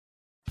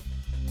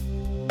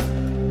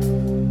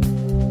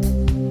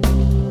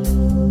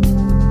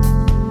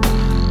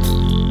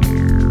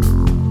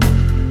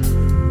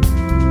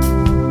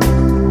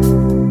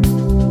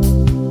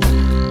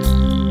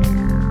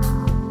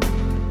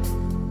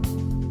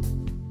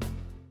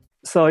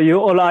So you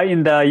all are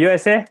in the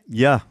USA?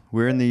 Yeah,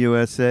 we're in the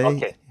USA.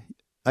 Okay.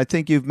 I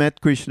think you've met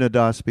Krishna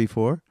Das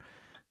before.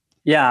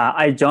 Yeah,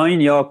 I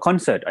joined your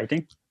concert, I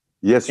think.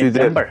 Yes, you in did.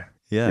 Denver.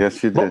 Yeah.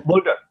 Yes, you did.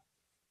 Boulder.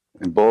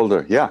 In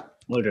Boulder, yeah.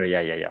 Boulder,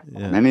 yeah. Yeah.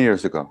 Many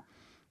years ago.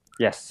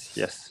 Yes.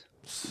 That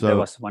So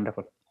was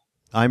wonderful.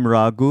 I'm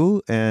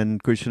Raghu,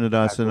 and Krishna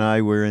Das and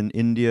I were in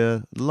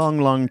India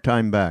long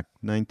time back,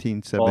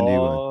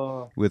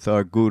 1971, with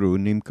our guru,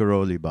 Neem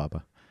Karoli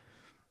Baba.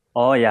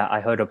 Oh, yeah,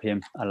 I heard of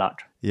him a lot.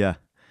 Yeah.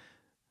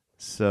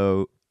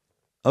 So,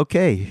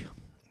 okay,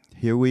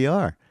 here we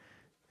are.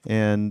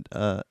 And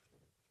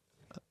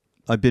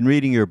I've been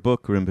reading your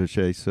book,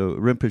 Rinpoche. So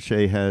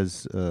Rinpoche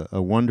has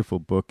a wonderful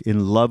book,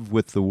 In Love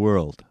with the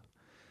World.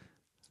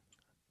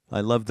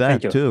 I love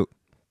that too.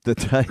 The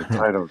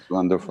title is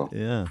wonderful.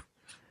 Yeah.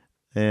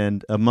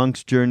 And A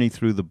Monk's Journey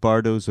Through the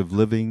Bardos of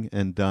Living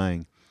and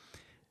Dying.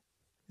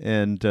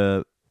 And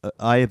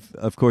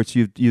of course,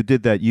 you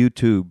did that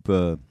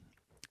YouTube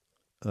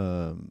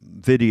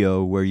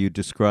video where you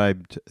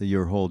described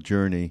your whole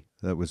journey.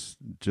 That was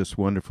just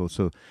wonderful.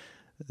 So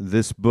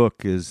this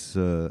book is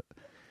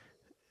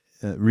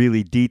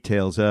really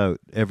details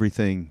out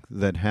everything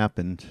that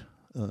happened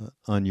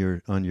on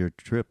your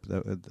trip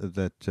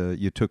that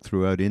you took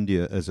throughout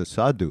India as a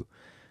sadhu,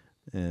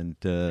 and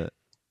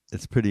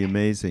it's pretty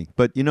amazing.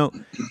 But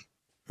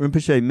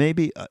Rinpoche,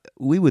 maybe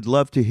we would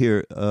love to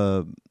hear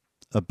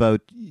about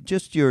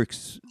just your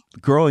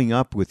growing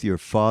up with your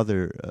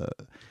father.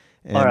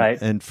 All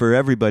right. And for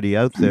everybody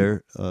out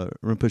there,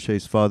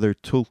 Rinpoche's father,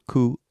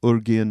 Tulku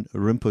Urgyen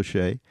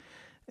Rinpoche,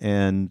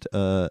 and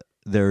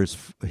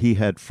he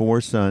had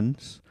 4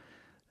 sons,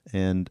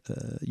 and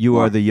you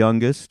are the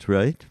youngest,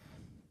 right?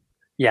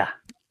 Yeah.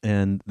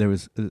 And there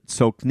was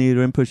Tsokni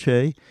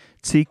Rinpoche,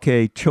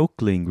 Tsike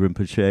Chokling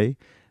Rinpoche,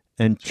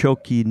 and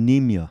Choki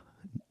Nima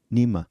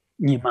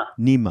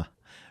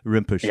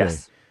Rinpoche.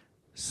 Yes.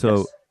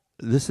 So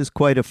this is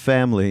quite a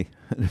family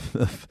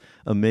of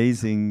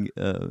amazing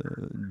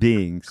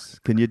beings.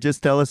 Can you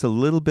just tell us a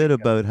little bit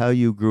about how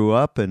you grew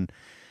up and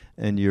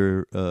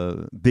your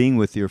being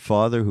with your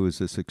father, who is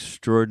this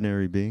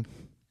extraordinary being?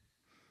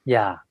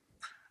 Yeah.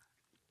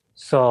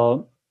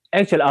 So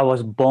actually, I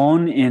was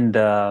born in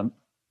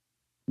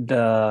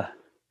the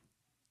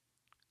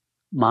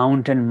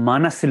mountain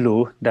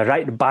Manasilu, the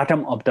right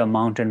bottom of the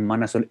mountain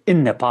Manasilu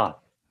in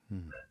Nepal,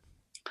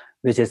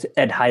 which is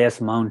the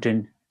highest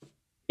mountain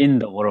in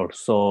the world.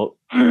 So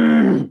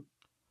in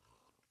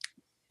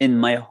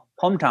my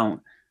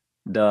hometown,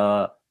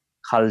 the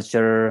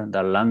culture,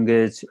 the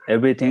language,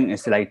 everything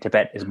is like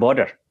Tibet, is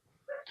border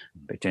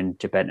between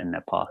Tibet and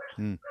Nepal.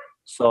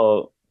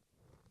 So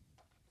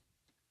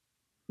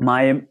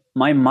my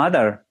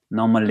mother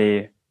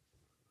normally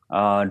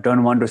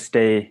don't want to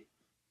stay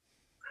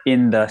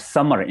in the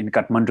summer in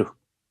Kathmandu.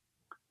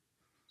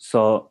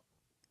 So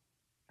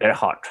very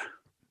hot.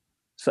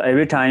 So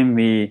every time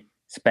we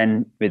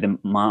spend with the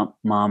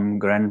mom,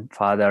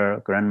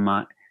 grandfather,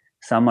 grandma,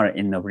 summer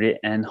in the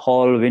and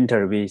whole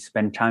winter we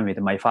spend time with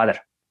my father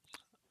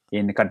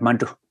in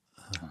Kathmandu,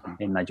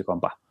 in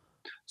Najukompa.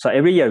 So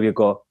every year we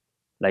go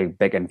like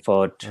back and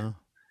forth,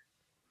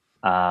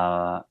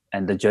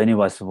 and the journey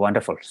was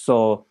wonderful.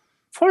 So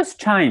first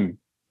time,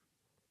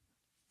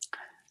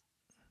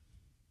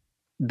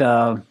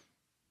 I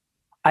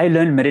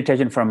learned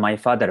meditation from my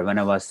father when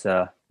I was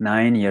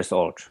 9 years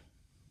old.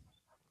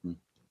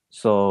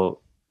 So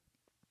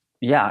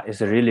yeah,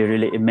 it's really,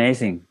 really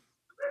amazing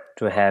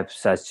to have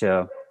such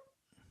a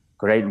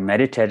great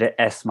meditator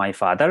as my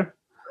father.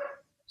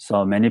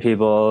 So many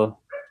people,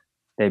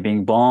 they're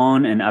being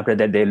born, and after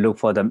that they look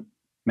for the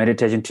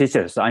meditation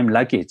teacher. So I'm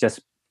lucky,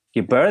 just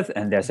give birth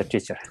and there's a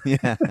teacher.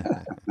 Yeah.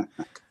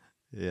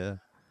 Yeah.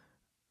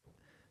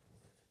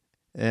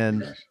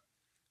 And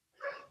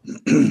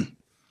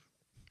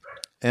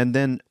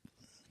then,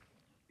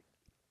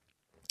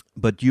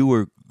 but you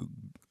were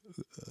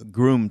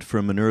groomed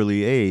from an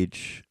early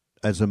age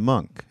as a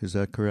monk, is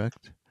that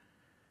correct?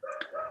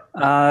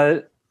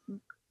 I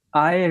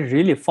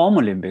really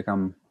formally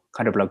become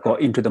kind of like go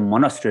into the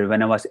monastery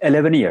when I was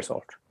 11 years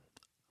old.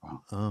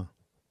 Oh.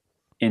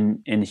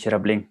 In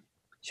Shirabling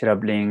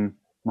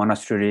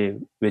Monastery,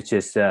 which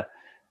is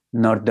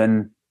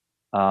northern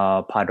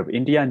part of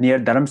India, near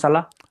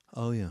Dharamsala.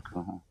 Oh, yeah.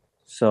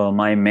 So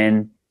my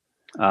main,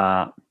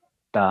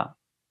 the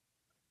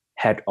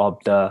head of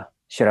the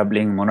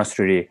Shirabling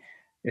Monastery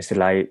is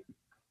like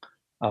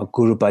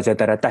Guru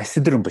Bajadara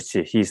Taisiddha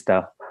Rinpoche. He's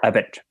the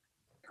abbot.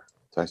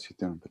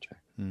 Taisiddha Rinpoche.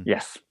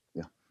 Yes.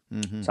 Yeah.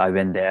 Mm-hmm. So I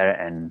went there,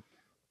 and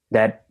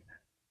that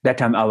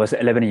time I was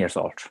 11 years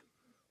old.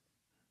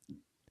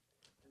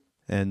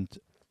 And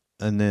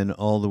then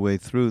all the way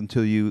through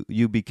until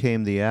you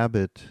became the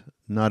abbot,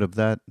 not of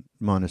that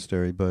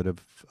monastery, but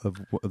of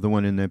the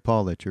one in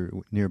Nepal that you're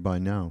nearby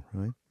now,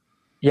 right?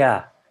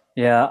 Yeah.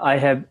 I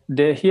have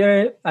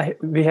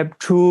we have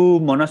 2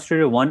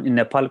 monasteries, one in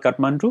Nepal,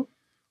 Kathmandu.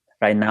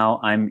 Right now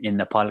I'm in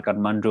Nepal,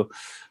 Kathmandu.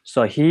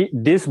 So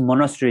this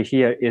monastery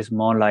here is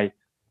more like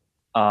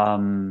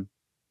a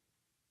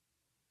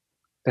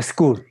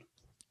school.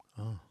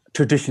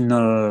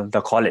 traditional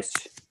the college,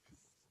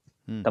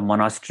 the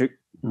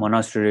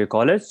monastery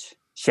college,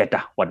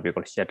 sheta, what we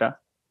call sheta.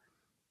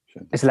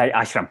 It's like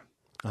ashram,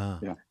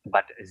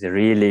 but it's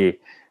really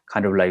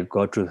kind of like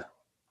go to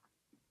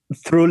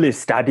thoroughly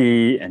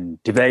study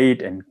and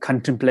debate and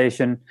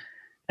contemplation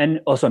and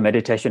also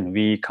meditation.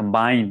 We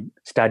combine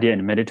study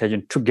and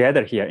meditation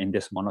together here in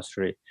this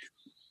monastery.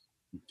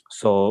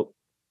 So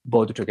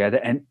both together.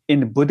 And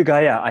in Bodh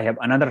Gaya, I have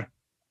another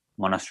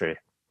monastery.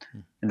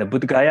 And the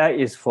Bodh Gaya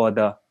is for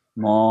the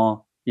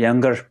more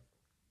younger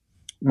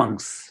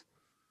monks.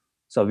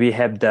 So we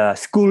have the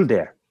school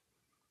there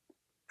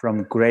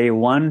from grade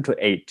 1 to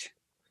 8.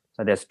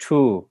 So there's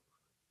 2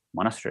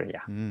 monasteries.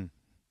 Yeah.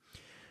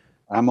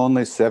 I'm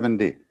only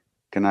 70.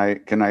 Can I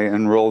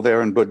enroll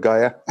there in Bodh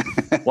Gaya?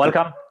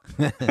 Welcome.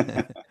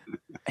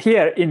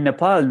 Here in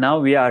Nepal now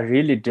we are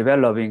really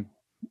developing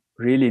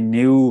really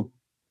new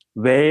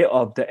way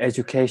of the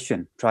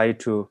education, try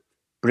to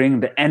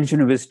bring the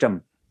ancient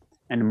wisdom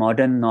and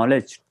modern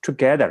knowledge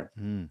together,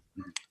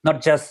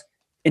 not just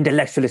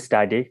intellectually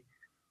study,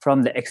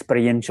 from the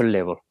experiential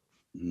level.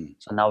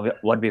 So now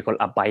what we call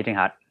abiding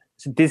heart.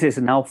 So this is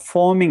now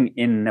forming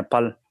in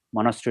Nepal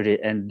monastery,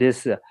 and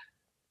this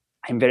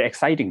I'm very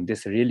exciting.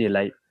 This really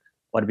like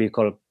what we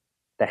call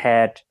the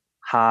head,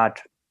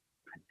 heart,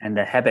 and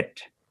the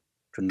habit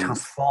to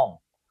transform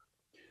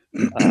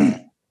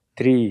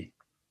 3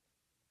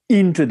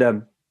 into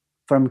the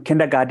from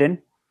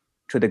kindergarten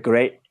to the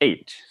grade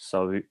 8.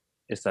 So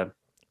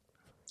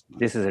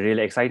this is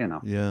really exciting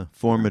now. Yeah,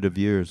 formative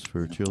years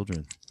for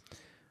children.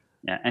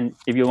 Yeah, and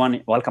if you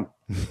want, welcome.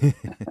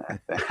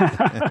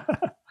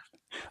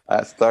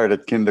 I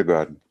started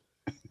kindergarten.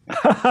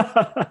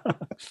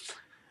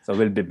 So it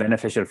will be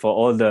beneficial for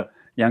all the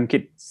young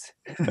kids.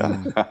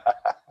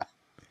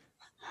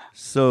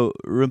 So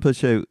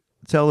Rinpoche,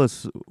 tell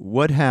us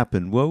what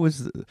happened. Where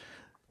was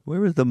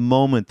the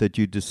moment that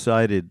you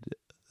decided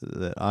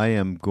that I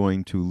am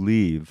going to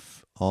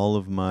leave all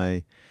of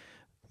my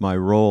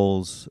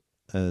roles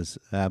as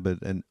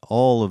abbot and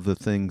all of the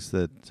things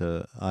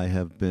that I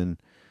have been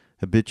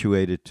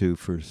habituated to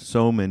for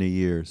so many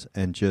years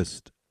and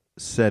just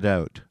set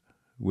out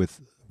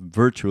with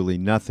virtually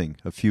nothing,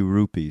 a few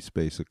rupees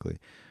basically?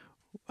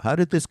 How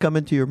did this come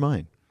into your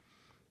mind?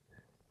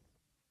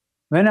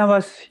 When I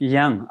was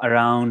young,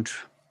 around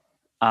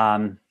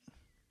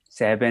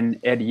 7,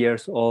 8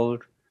 years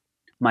old,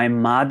 my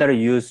mother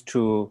used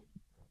to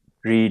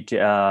read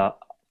a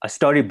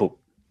storybook,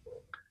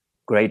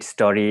 great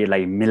story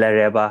like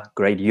Milarepa,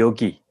 great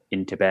yogi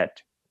in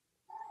Tibet.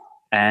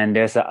 And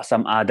there's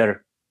some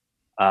other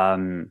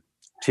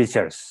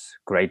teachers,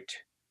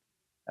 great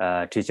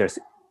teachers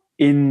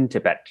in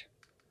Tibet.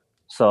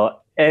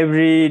 So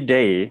every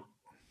day,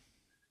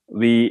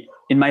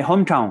 in my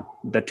hometown,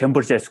 the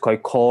temperature is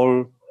quite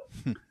cold.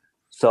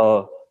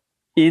 So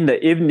in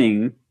the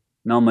evening,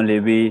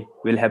 normally we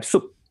will have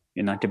soup,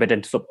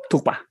 Tibetan soup,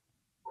 tukpa.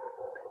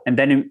 And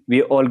then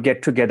we all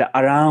get together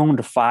around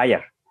the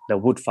fire, the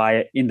wood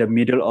fire in the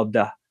middle of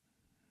the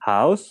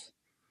house.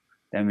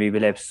 Then we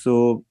will have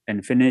soup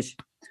and finish.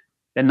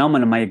 Then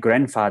normally my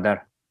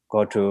grandfather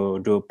go to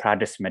do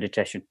practice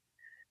meditation.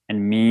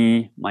 And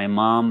me, my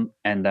mom,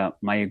 and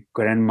my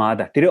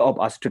grandmother, 3 of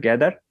us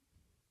together.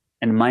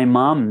 And my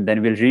mom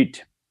then will read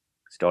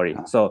story.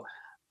 So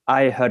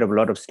I heard a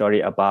lot of story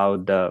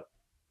about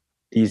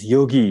these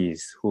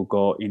yogis who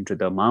go into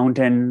the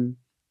mountain,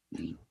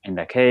 in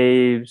the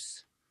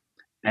caves.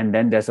 And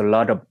then there's a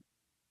lot of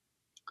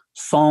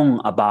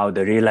song about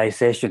the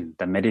realization,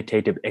 the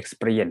meditative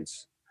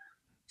experience.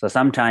 So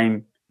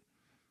sometimes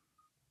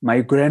my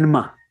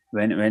grandma,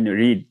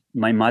 when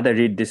my mother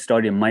read this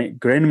story, my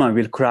grandma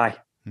will cry.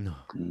 No.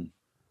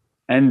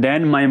 And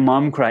then my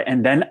mom cry,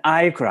 and then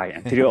I cry,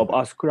 and 3 of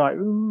us cry,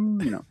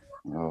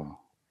 Oh.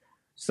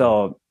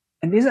 So,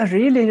 and these are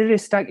really, really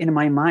stuck in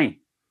my mind.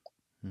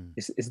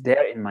 It's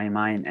there in my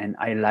mind, and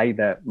I like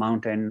the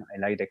mountain, I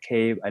like the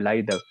cave, I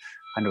like the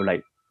kind of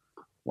like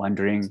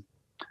wandering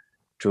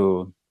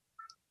to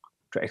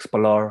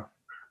explore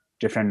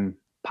different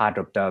part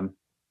of the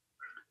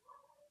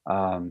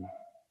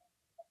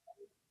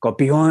go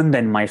beyond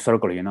than my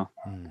circle, Yeah.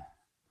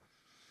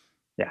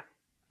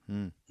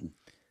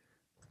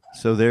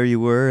 So there you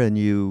were, and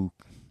you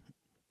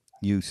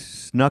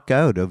snuck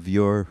out of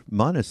your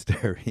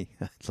monastery.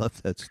 I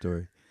love that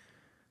story.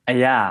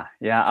 Yeah.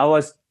 I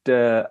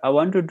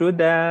want to do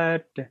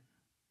that,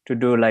 to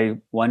do like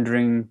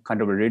wandering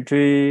kind of a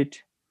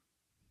retreat.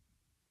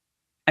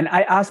 And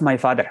I asked my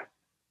father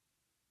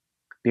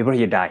before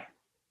he died.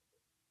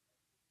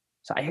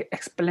 So I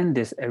explained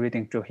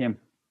everything to him,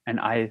 and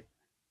I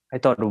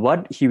thought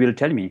what he will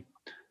tell me.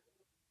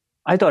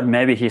 I thought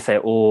maybe he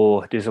said,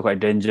 "Oh, this is quite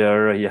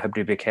dangerous. You have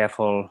to be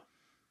careful."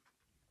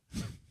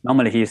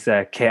 Normally he's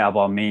care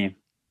about me,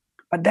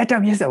 but that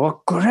time he said,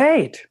 "Well,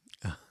 great."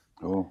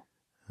 Oh.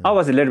 I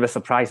was a little bit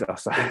surprised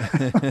also.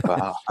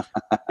 Wow.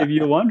 If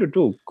you want to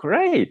do,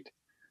 great.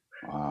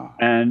 Wow.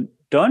 And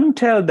don't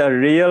tell the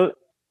real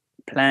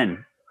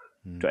plan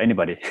to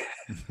anybody.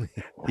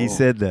 He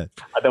said that.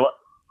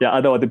 Yeah,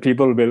 other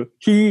people will.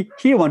 He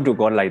want to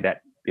go like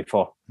that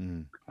before,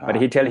 Mm. but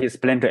he tell his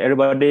plan to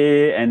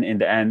everybody, and in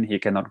the end, he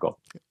cannot go.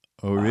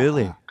 Oh,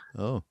 really?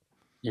 Oh.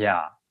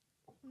 Yeah.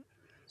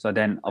 So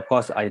then, of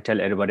course, I tell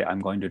everybody I'm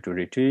going to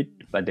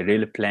retreat, but the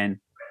real plan,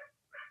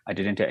 I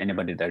didn't tell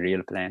anybody the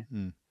real plan.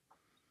 Mm.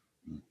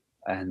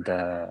 And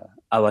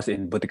I was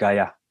in Bodh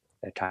Gaya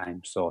that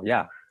time. So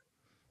yeah,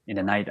 in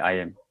the night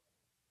I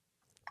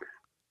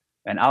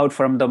went out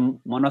from the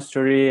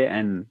monastery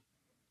and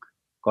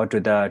go to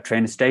the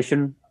train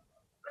station,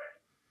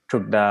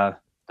 took the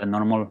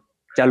normal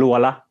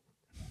Chaluwala,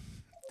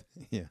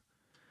 Yeah.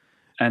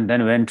 and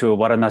then went to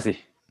Varanasi.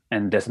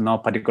 And there's no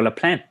particular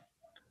plan,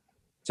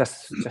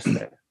 just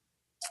there.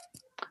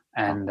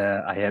 And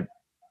I had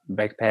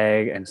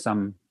backpack and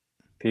some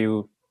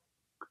few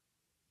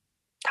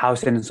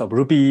thousands of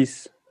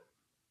rupees.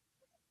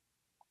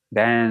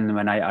 Then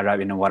when I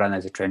arrived in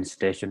Varanasi train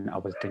station, I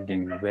was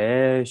thinking,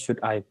 where should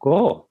I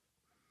go?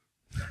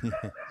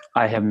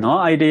 I have no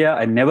idea.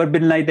 I've never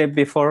been like that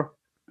before.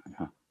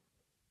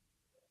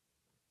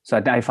 So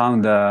I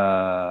found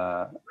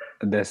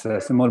there's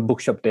a small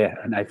bookshop there,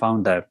 and I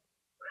found the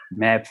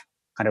map,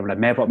 kind of like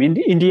map of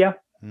India.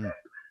 Mm.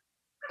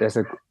 There's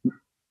a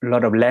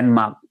lot of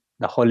landmark,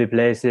 the holy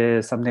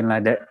places, something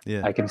like that.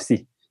 Yeah. I can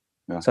see.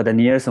 Yeah. So the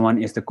nearest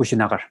one is the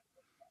Kushinagar.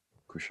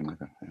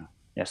 Kushinagar, yeah.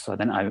 Yes. So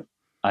then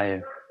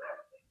I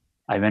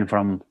went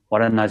from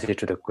Varanasi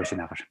to the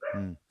Kushinagar.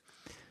 Mm.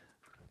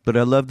 But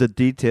I love the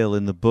detail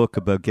in the book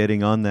about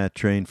getting on that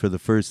train for the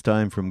first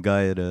time from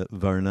Gaya to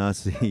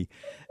Varanasi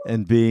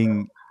and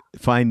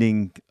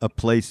finding a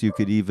place you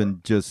could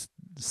even just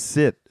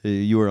sit.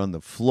 You were on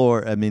the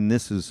floor. I mean,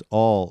 this is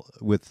all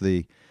with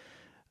the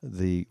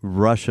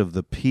rush of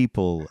the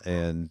people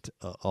and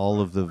all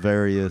of the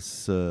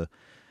various from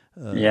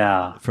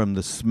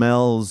the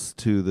smells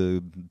to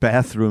the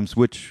bathrooms,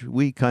 which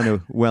we kind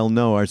of well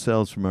know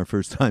ourselves from our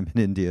first time in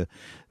India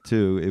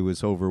too. It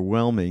was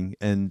overwhelming.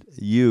 And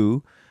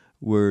you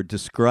were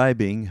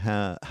describing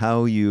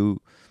how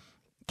you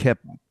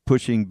kept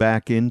pushing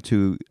back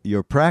into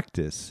your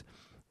practice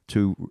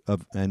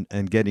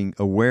and getting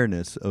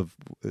awareness of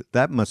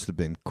that. Must have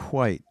been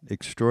quite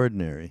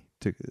extraordinary.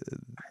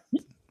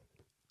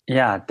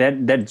 Yeah,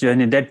 that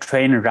journey, that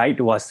train ride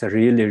was a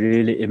really,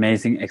 really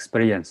amazing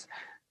experience.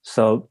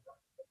 So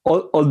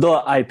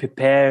although I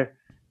prepared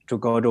to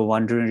go to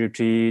wandering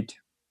retreat,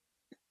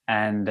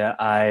 and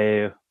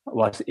I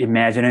was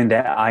imagining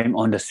that I'm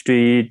on the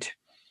street,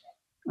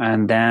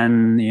 and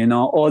then,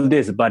 all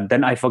this, but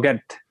then I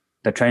forget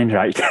the train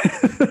ride.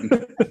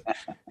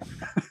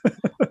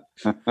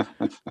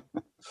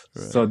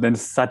 So then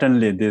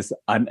suddenly this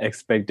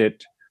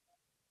unexpected,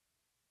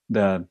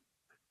 the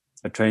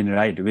train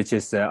ride, which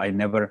is I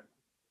never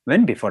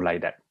went before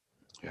like that.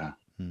 Yeah.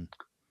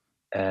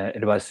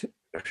 It was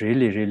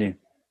really, really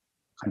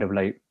kind of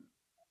like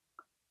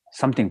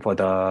something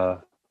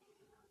for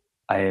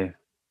I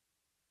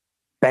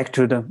back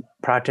to the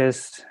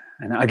practice,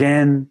 and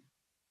again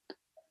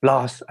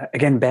lost,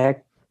 again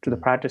back to the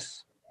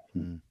practice.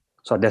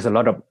 So there's a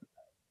lot of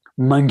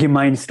monkey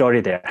mind story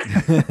there.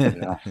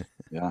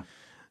 Yeah.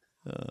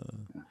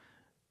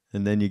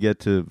 And then you get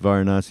to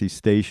Varanasi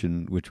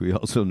station, which we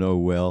also know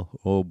well.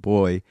 Oh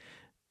boy.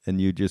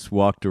 And you just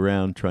walked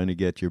around trying to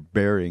get your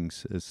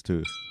bearings as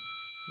to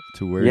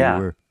where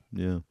you were.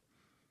 Yeah.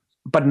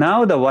 But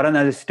now the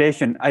Varanasi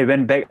station, I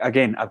went back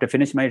again after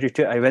finishing my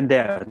retreat. I went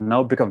there.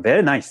 Now become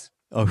very nice.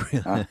 Oh,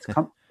 really?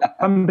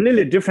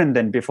 Completely different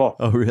than before.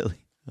 Oh, really?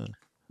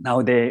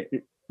 Now they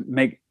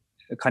make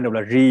kind of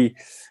like the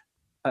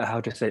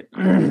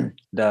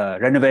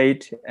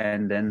renovate,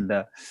 and then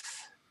the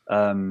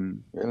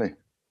Really?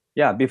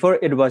 yeah. Before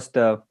it was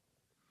the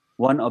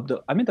one of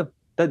the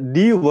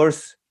the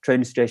worst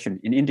train station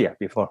in India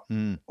before.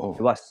 Oh,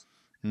 It was,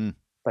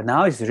 but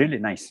now it's really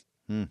nice.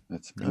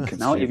 that's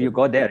Now if you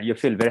go there, you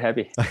feel very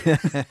happy.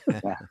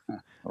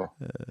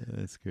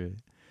 That's great.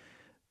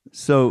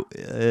 So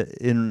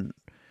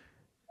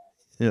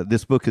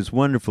this book is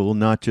wonderful,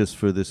 not just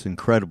for this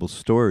incredible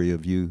story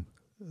of you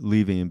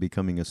leaving and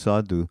becoming a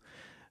sadhu,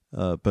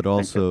 but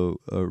also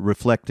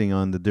reflecting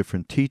on the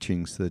different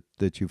teachings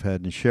that you've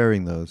had and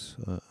sharing those.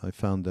 I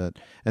found that.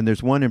 And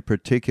there's one in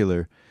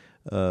particular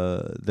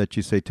that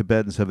you say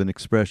Tibetans have an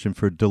expression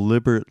for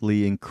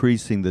deliberately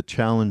increasing the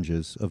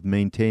challenges of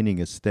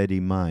maintaining a steady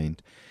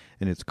mind.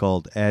 And it's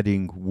called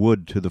adding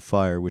wood to the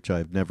fire, which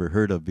I've never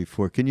heard of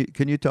before. Can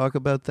you talk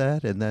about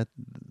that and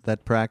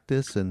that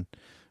practice and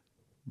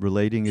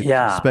relating it,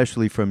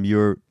 especially from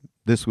you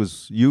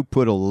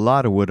put a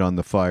lot of wood on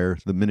the fire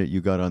the minute you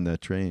got on that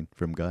train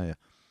from Gaya.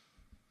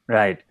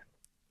 Right.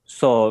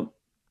 So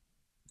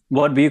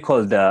what we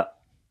call the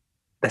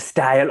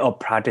style of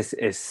practice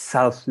is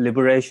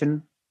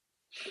self-liberation,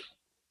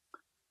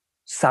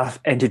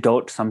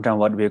 self-antidote, sometimes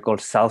what we call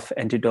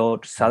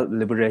self-antidote,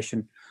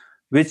 self-liberation,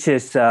 which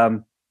is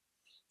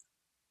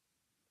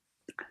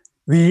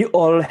we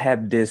all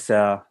have this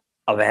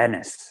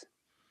awareness.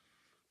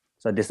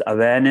 So this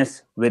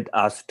awareness with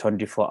us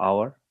 24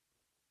 hours,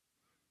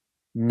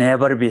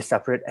 never be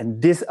separate.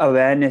 And this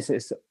awareness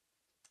is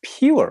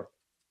pure,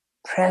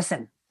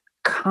 present,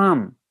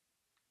 calm.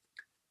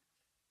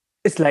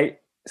 It's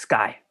like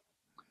sky.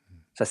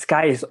 So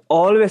sky is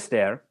always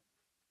there,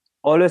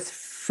 always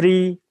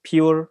free,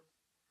 pure.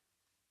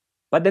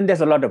 But then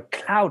there's a lot of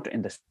cloud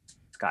in the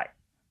sky.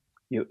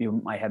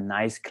 You might have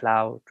nice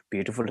cloud,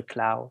 beautiful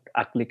cloud,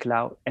 ugly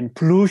cloud, and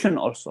pollution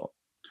also,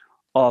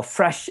 or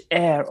fresh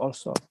air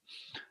also.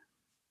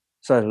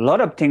 So a lot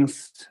of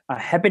things are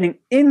happening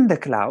in the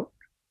cloud,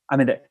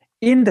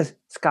 in the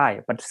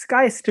sky, but the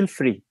sky is still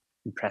free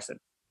and present.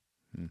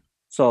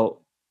 So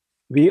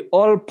we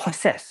all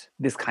possess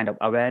this kind of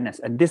awareness,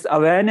 and this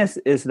awareness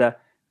is the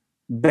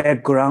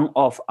background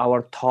of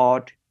our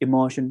thought,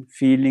 emotion,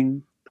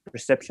 feeling,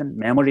 perception,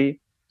 memory.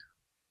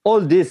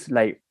 All this,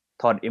 like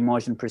thought,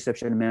 emotion,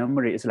 perception,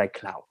 memory, is like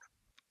cloud.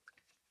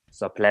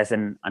 So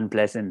pleasant,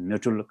 unpleasant,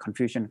 neutral,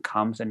 confusion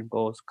comes and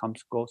goes,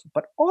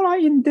 but all are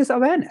in this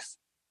awareness.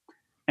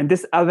 And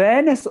this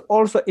awareness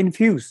also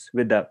infused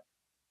with the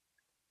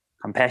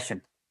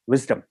compassion,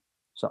 wisdom.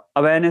 So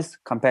awareness,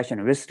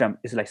 compassion, wisdom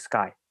is like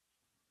sky.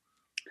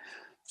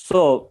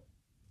 So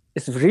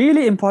it's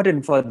really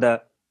important for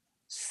the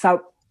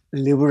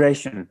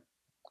self-liberation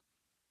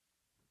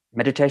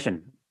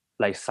meditation,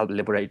 like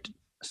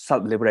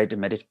self-liberated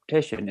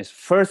meditation is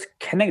first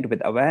connect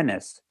with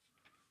awareness.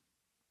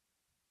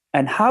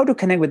 And how to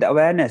connect with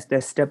awareness?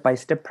 There's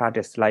step-by-step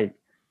practice. Like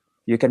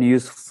you can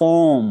use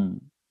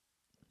form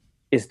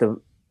is the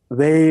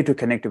way to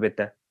connect with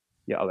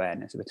your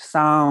awareness, with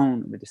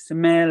sound, with the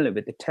smell,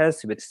 with the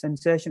taste, with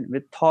sensation,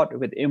 with thought,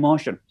 with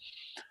emotion.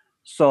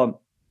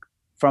 So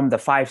from the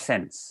five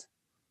senses,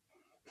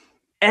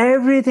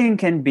 everything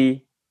can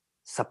be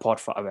support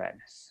for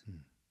awareness.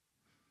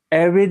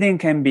 Everything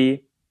can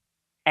be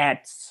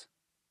adds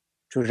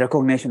to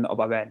recognition of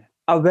awareness.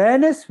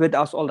 Awareness with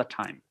us all the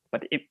time.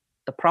 But if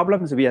the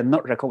problem is we are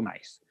not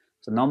recognized.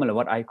 So normally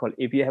what I call,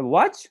 if you have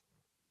watch,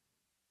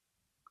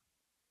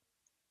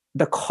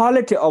 the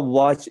quality of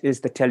watch is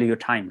to tell you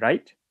time,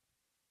 right?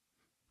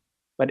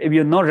 But if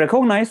you not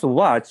recognize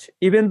watch,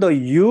 even though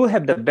you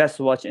have the best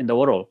watch in the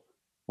world,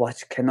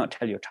 watch cannot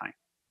tell you time.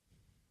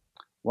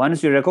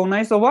 Once you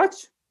recognize the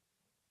watch,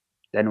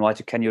 then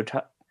watch can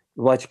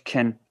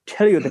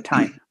tell you the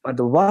time, but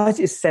the watch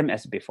is same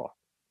as before,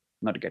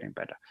 not getting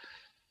better.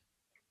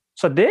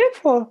 So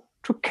therefore,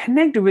 to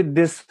connect with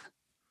this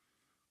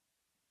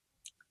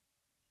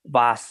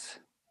vast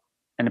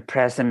and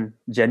present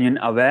genuine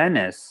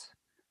awareness,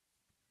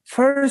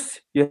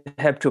 first you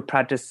have to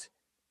practice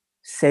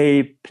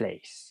safe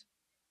place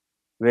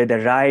with the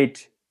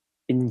right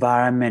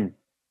environment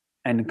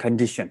and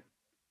condition.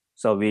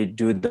 So we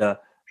do the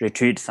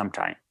retreat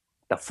sometime,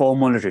 the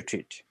formal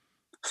retreat,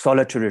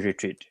 solitary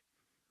retreat.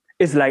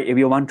 It's like if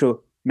you want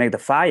to make the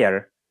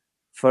fire,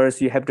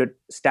 first you have to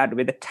start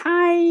with the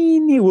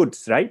tiny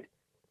woods, right?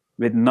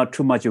 With not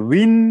too much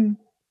wind,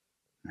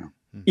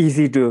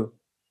 easy to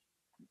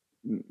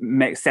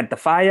set the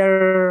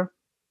fire.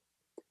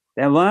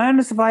 Then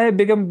once the fire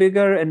becomes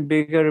bigger and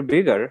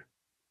bigger,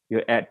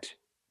 you add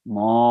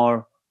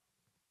more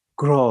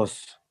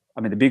growth,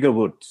 the bigger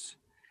woods.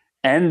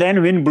 And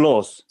then wind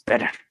blows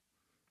better.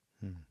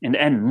 In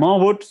the end,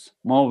 more woods,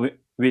 more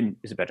wind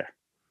is better.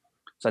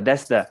 So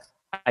that's the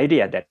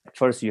idea, that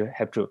first you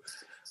have to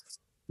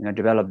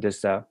develop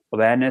this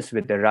awareness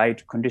with the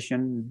right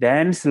condition.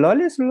 Then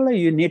slowly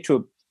you need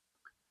to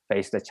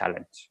face the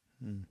challenge.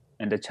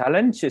 And the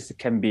challenges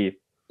can be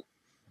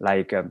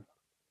like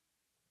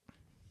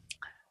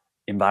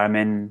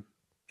environment,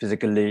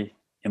 physically,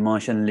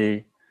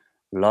 emotionally,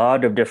 a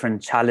lot of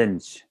different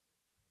challenge.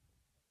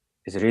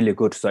 Is really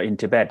good. So in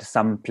Tibet,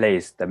 some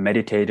place the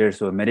meditators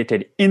who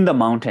meditate in the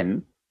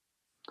mountain.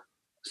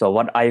 So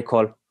what I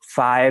call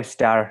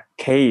 5-star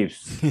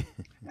caves in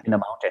the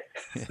mountain.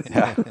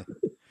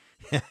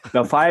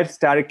 The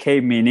 5-star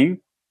cave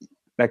meaning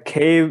the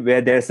cave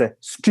where there's a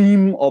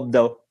stream of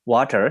the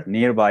water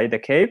nearby the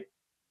cave,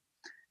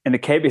 and the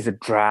cave is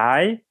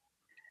dry,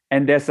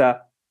 and there's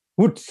a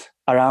woods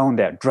around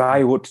there,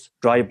 dry woods,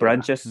 dry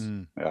branches.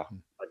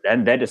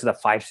 Then that is the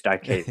 5-star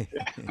cave.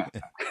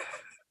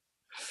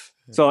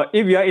 So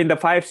if you are in the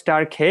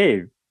 5-star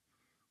cave,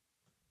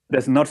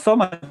 there's not so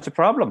much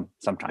problem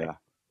sometimes.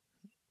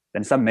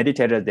 Then some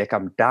meditators, they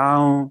come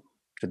down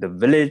to the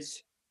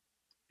village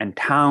and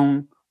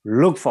town,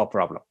 look for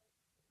problem.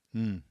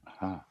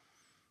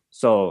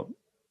 So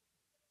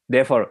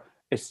therefore,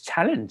 its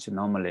challenge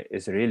normally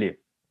is really,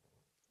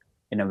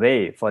 in a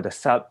way, for the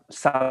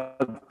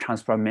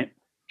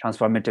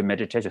self-transformative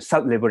meditation,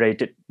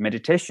 self-liberated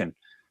meditation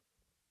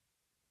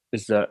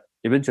is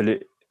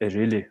eventually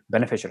really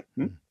beneficial.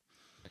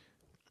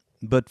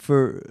 But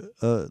for,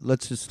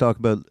 let's just talk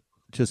about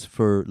just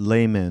for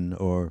laymen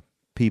or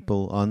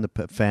people on the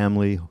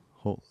family,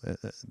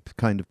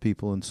 kind of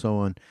people and so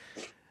on,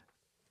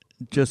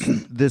 just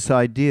this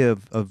idea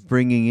of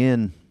bringing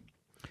in,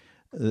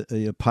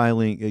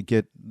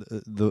 get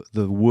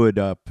the wood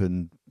up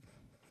and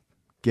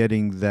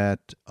getting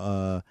that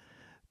to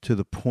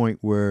the point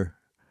where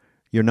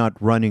you're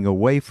not running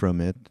away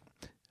from it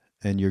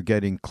and you're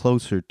getting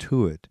closer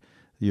to it.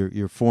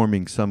 You're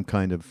forming some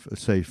kind of,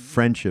 say,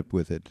 friendship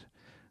with it.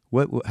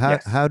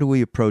 Yes. How do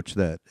we approach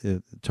that,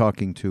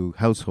 talking to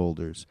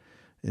householders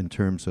in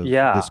terms of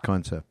Yeah. this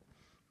concept?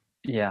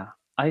 Yeah,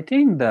 I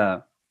think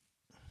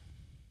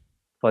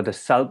for the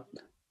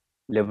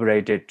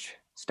self-liberated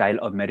style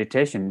of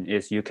meditation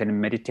is you can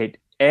meditate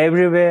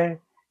everywhere,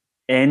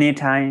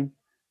 anytime,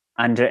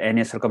 under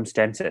any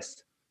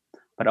circumstances.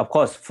 But of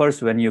course,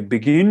 first, when you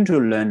begin to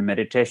learn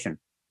meditation,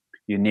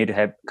 you need to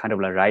have kind of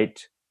the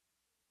right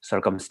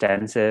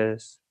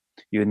circumstances.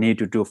 You need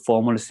to do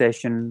formal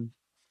session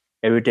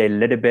every day a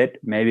little bit,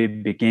 maybe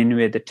begin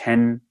with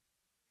 10,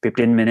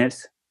 15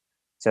 minutes,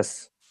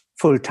 just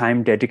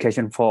full-time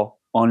dedication for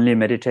only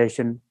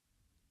meditation.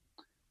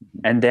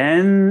 And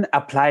then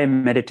apply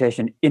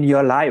meditation in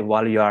your life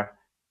while you are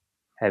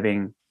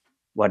having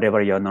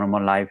whatever your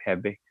normal life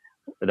having,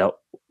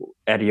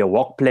 at your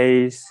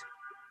workplace,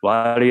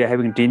 while you're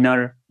having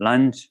dinner,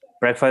 lunch,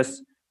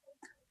 breakfast.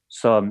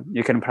 So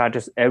you can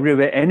practice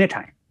everywhere,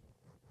 anytime.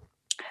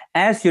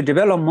 As you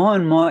develop more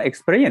and more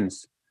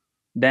experience,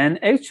 then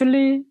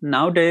actually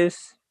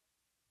nowadays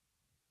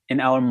in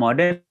our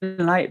modern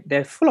life,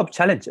 they're full of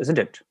challenge, isn't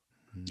it?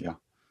 Yeah.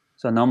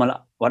 So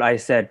normal, what I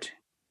said,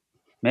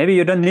 maybe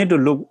you don't need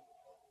to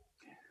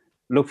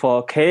look for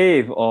a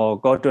cave or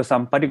go to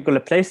some particular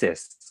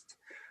places.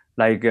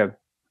 Like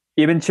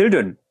even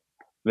children,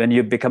 when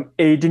you become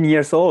 18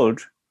 years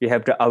old, you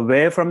have to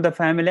away from the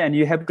family and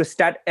you have to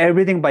start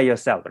everything by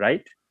yourself,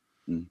 right?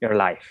 Your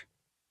life.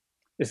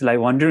 It's like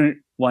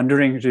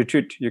wandering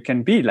retreat. You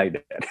can be like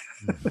that.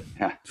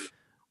 Yeah.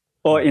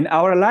 Or in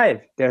our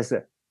life,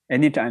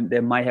 anytime they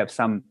might have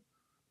some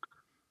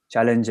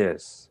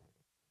challenges,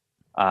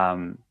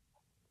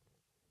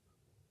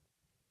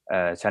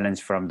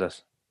 challenge from the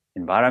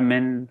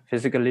environment,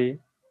 physically,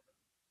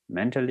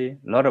 mentally,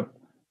 a lot of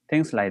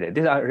things like that.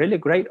 These are really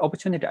great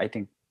opportunity, I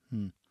think,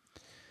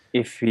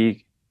 if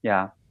we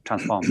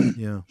transform.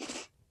 Yeah.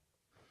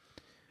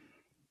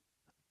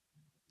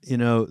 You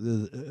know,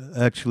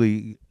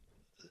 actually,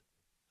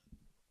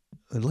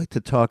 I'd like to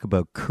talk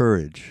about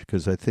courage,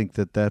 because I think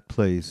that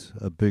plays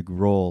a big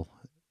role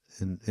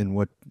in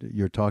what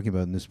you're talking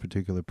about in this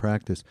particular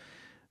practice.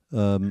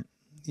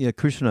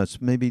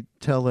 Krishnas, maybe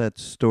tell that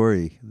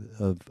story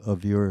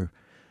of your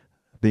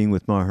being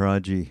with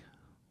Maharaji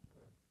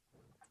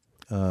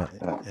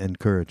and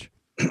courage.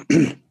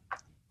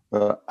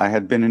 I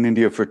had been in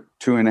India for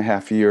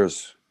 2.5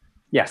 years.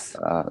 Yes.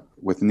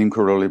 With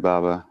Ninkaroli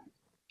Baba.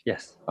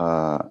 Yes.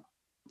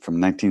 From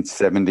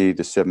 1970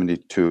 to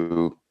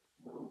 72.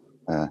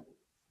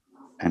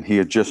 And he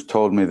had just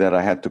told me that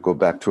I had to go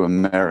back to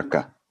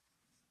America.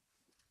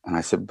 And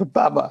I said, but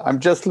Baba, I'm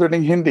just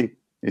learning Hindi.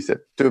 He said,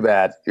 too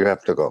bad, you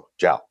have to go.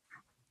 Ciao.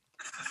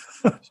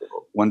 So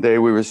one day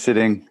we were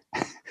sitting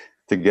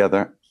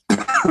together.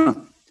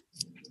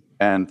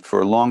 And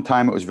for a long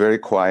time, it was very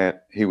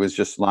quiet. He was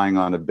just lying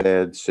on a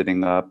bed,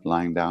 sitting up,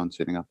 lying down,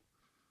 sitting up.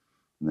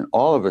 And then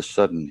all of a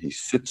sudden, he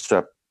sits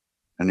up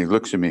and he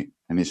looks at me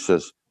and he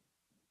says,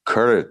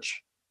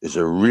 courage is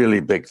a really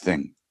big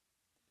thing.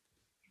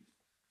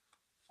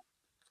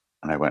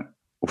 And I went,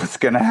 what's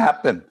going to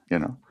happen?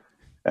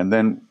 And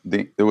then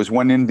there was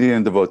one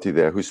Indian devotee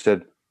there who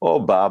said, oh,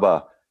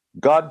 Baba,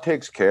 God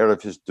takes care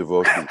of his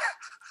devotees.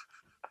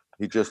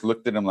 He just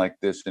looked at him like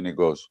this and he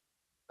goes,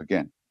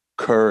 again,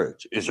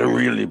 courage is a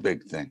really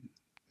big thing.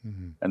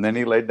 Mm-hmm. And then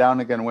he laid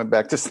down again and went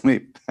back to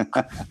sleep.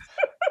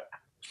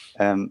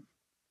 And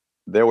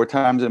there were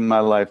times in my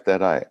life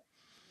that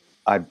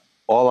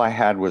all I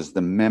had was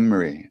the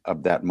memory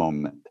of that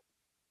moment.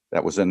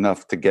 That was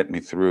enough to get me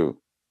through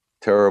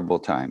terrible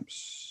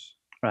times.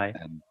 Right.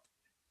 And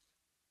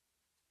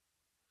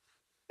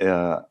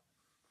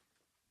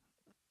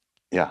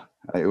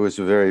it was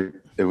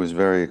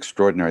very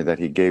extraordinary that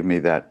he gave me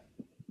that.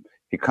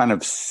 He kind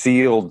of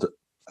sealed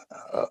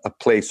a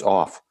place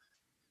off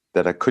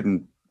that I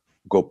couldn't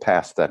go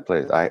past that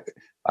place.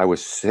 I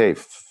was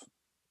safe,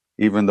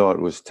 even though it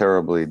was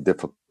terribly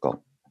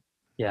difficult.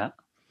 Yeah.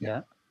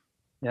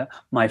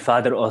 My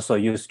father also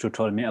used to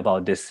tell me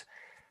about this.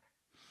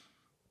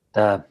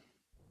 Like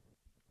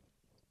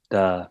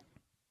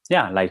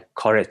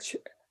courage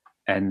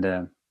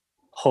and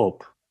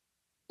hope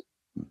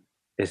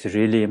is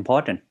really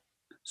important.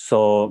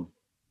 So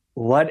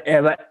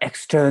whatever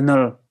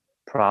external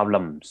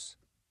problems,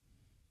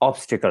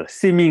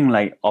 seeming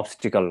like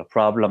obstacle,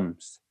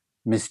 problems,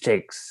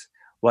 mistakes,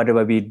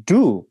 whatever we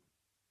do,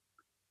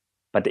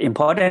 but the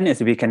important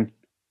is we can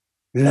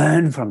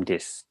learn from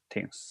these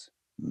things.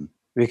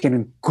 We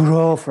can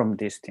grow from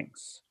these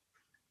things.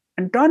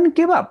 And don't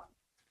give up.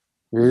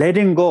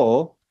 Letting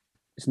go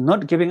is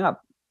not giving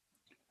up.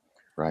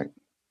 Right.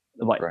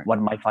 What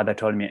my father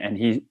told me. And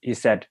he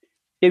said,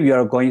 if you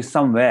are going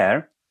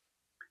somewhere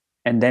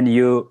and then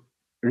you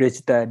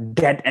reach the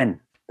dead end,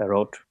 the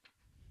road,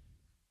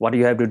 what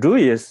you have to do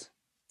is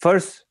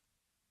first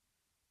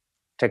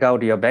take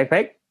out your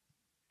backpack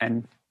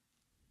and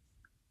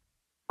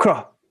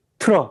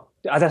throw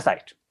the other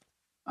side.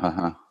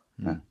 Uh-huh.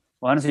 Yeah.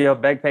 Once your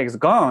backpack is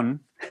gone,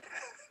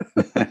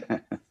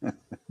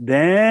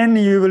 then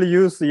you will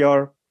use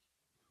your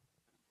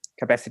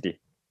capacity,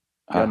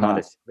 your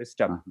knowledge,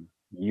 wisdom.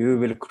 You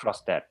will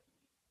cross that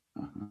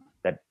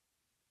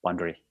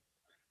boundary.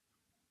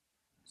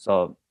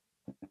 So,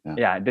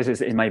 yeah, this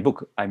is in my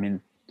book. I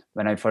mean,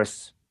 when I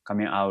first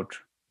coming out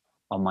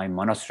of my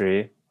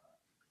monastery,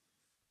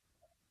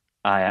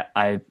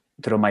 I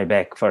threw my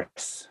bag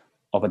first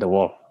over the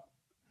wall.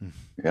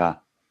 Yeah.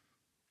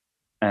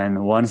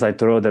 And once I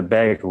throw the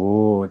bag,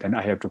 then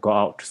I have to go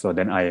out. So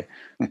then I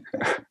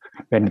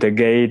went the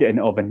gate and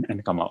open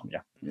and come out.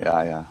 Yeah.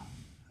 Yeah.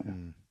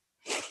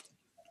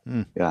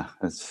 Yeah.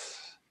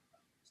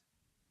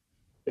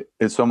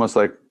 It's almost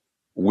like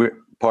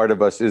part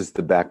of us is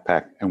the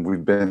backpack, and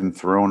we've been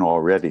thrown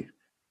already,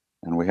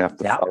 and we have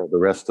to follow the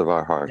rest of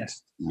our hearts.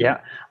 Yes.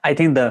 Yeah. I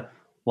think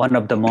one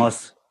of the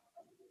most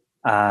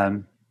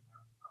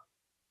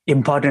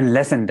important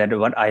lesson that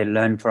what I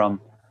learned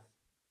from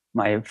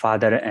my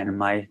father and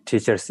my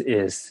teachers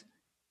is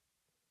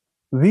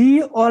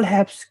we all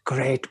have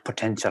great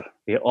potential.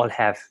 We all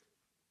have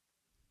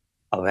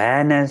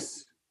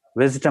awareness,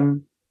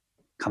 wisdom,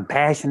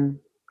 compassion,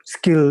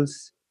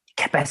 skills,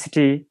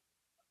 capacity,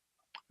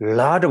 a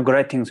lot of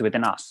great things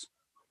within us.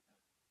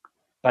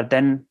 But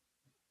then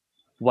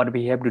what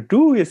we have to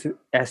do is,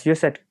 as you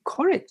said,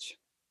 courage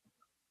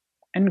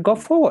and go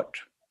forward.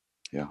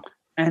 Yeah.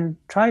 And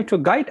try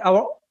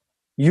to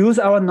use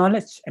our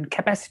knowledge and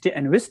capacity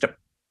and wisdom.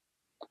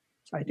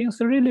 So I think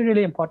it's really,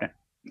 really important.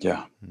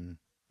 Yeah.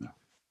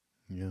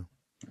 Yeah.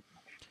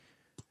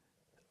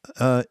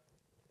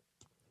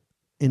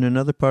 In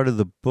another part of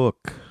the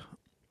book,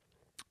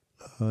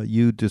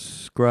 you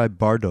describe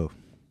Bardo.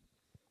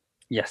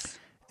 Yes.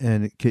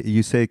 And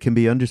you say it can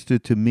be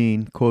understood to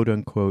mean, quote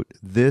unquote,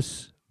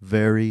 this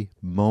very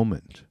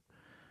moment.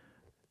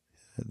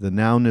 The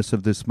nowness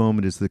of this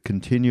moment is the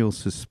continual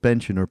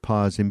suspension or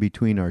pause in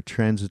between our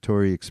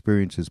transitory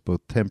experiences,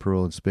 both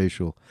temporal and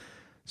spatial,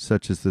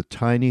 such as the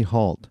tiny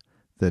halt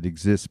that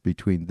exists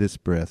between this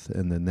breath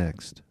and the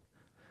next.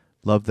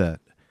 Love that.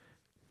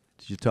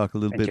 Did you talk a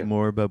little bit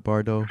more about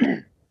Bardo?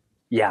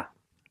 Yeah.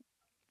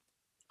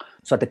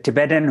 So the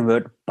Tibetan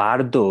word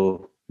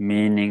Bardo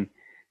meaning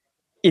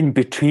in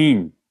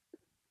between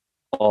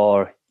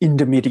or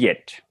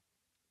intermediate.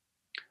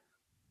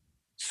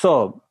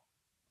 So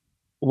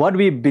what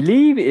we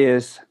believe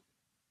is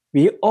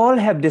we all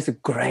have this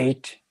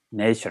great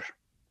nature,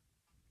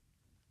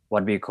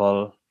 what we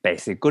call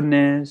basic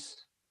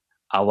goodness,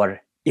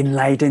 our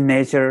enlightened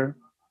nature,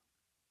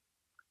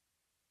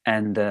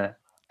 and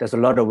there's a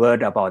lot of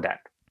word about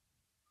that.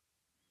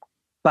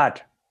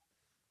 But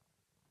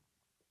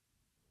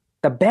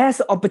the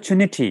best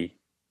opportunity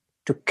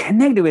to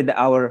connect with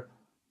our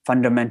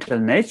fundamental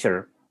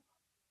nature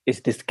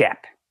is this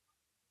gap.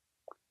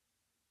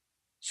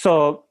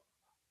 So,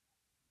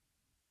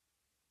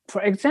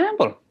 for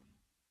example,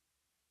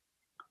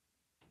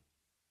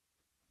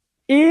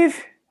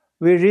 if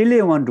we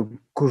really want to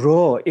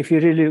grow, if you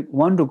really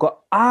want to go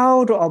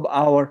out of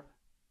our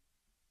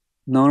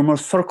normal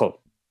circle,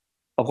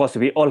 of course,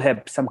 we all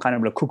have some kind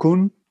of a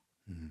cocoon.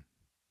 Mm-hmm.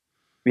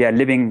 We are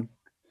living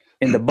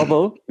in the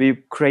bubble. We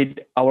create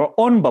our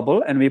own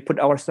bubble and we put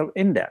ourselves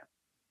in there.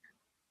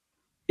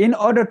 In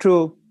order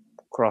to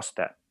cross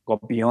that, go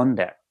beyond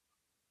that,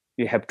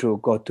 you have to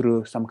go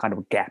through some kind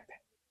of gap.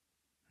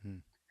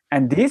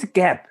 And this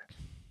gap,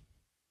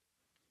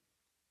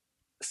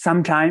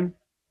 sometimes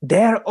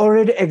there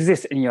already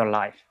exists in your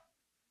life,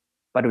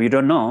 but we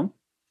don't know.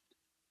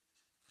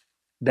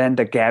 Then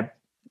the gap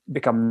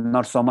becomes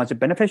not so much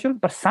beneficial.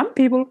 But some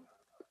people,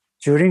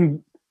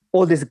 during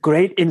all this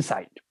great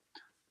insight,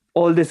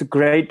 all these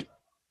great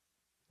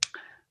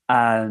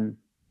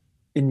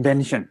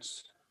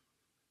inventions,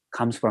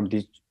 comes from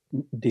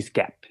this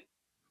gap.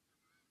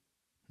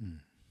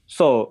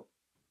 So,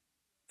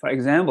 for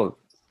example,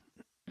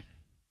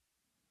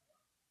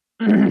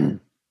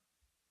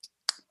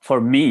 for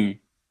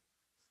me,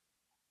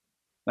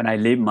 when I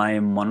leave my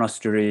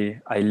monastery,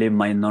 I live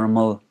my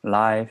normal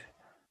life,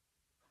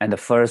 and the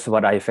first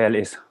what I felt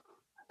is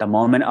the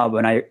moment of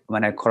when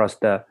I cross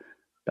the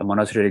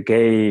monastery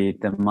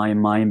gate, my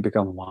mind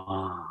become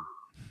wow,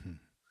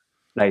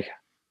 like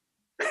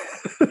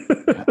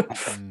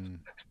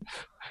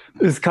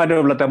it's kind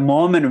of like a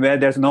moment where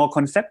there's no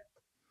concept,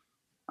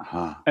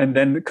 and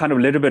then kind of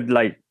a little bit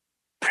like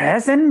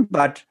present,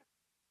 but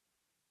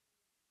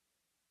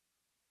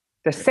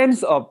the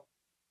sense of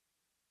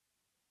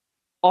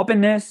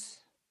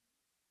openness.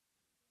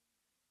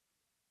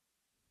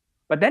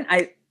 But then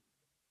I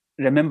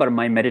remember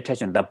my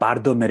meditation, the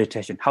Bardo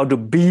meditation, how to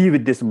be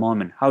with this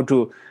moment, how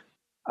to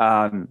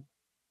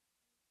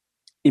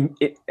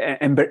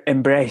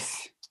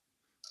embrace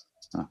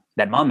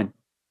that moment.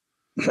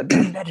 So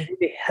then that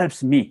really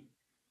helps me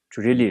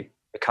to really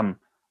become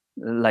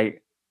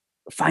like,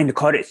 find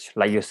courage,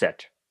 like you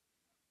said,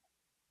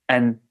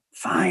 and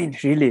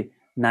find really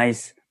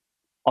nice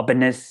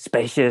openness,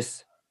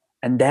 spacious,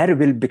 and that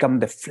will become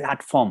the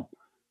platform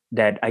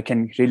that I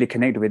can really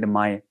connect with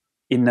my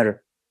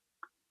inner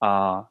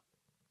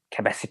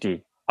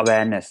capacity,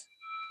 awareness,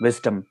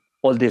 wisdom,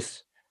 all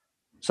this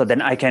So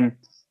then I can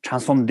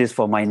transform this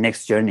for my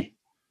next journey.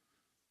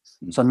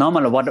 So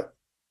normally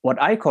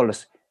what I call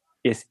is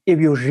if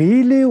you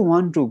really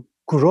want to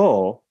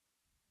grow,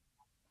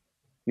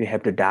 you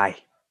have to die.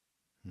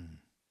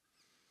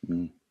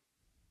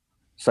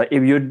 So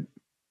if you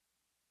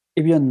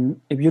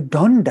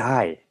don't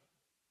die,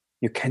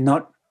 you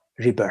cannot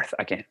rebirth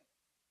again.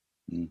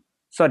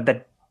 So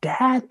the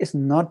death is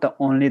not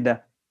only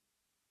the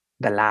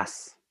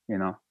last,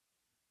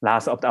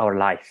 last of our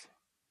life.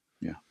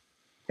 Yeah.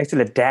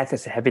 Actually, death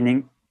is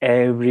happening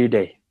every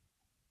day.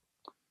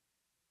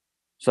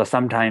 So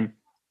sometime,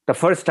 the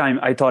first time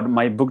I thought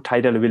my book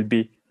title will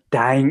be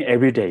 "Dying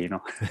Every Day,"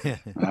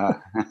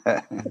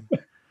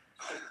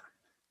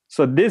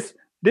 So this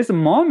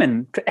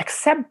moment, to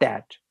accept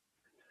that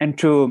and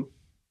to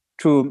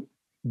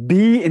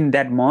be in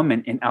that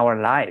moment in our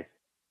life,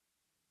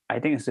 I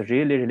think it's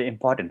really, really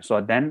important.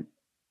 So then,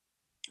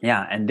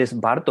 and this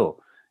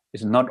Bardo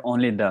is not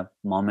only the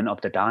moment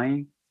of the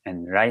dying,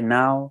 and right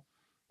now,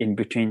 in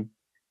between,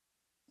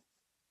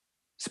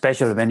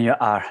 especially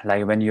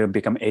when you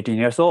become 18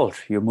 years old,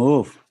 you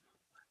move.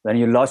 When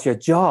you lost your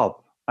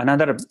job,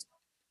 another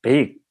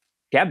big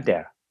gap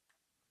there.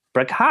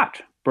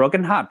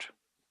 Broken heart.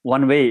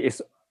 One way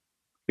is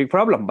big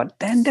problem, but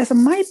then there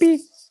might be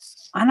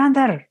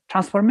another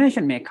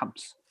transformation may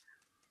comes.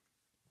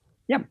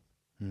 Yeah.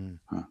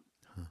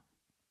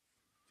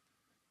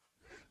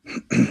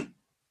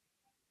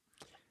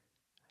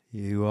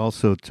 You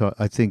also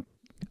I think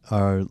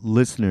our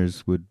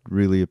listeners would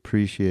really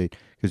appreciate,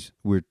 because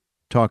we're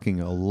talking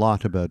a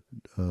lot about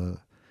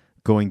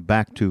going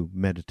back to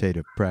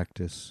meditative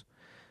practice.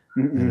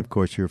 And of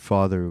course, your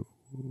father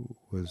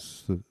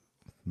was the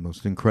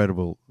most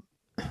incredible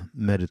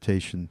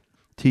meditation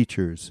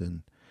teachers,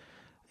 and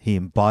he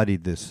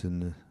embodied this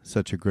in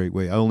such a great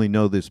way. I only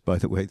know this, by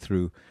the way,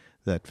 through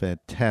that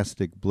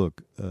fantastic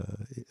book,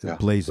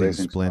 Blazing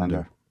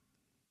Splendor.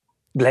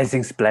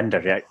 Blazing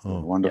Splendor, right?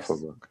 Oh, wonderful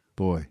book.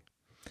 Boy.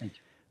 Thank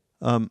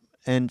you.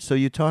 And so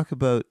you talk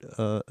about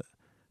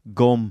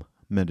Gom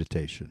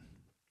meditation.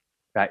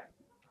 Right.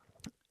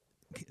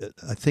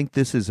 I think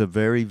this is a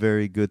very,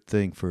 very good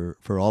thing for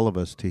all of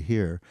us to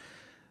hear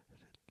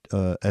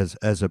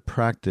as a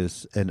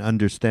practice, and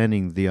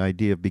understanding the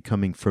idea of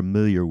becoming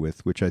familiar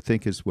with, which I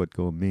think is what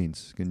Gom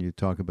means. Can you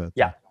talk about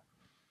that?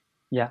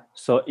 Yeah.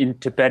 So in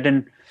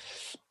Tibetan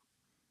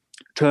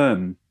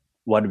term,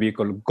 what we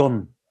call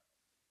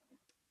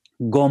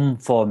Gom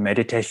for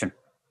meditation.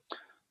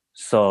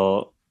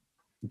 So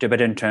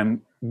Tibetan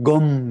term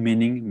Gom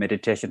meaning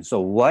meditation. So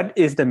what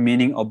is the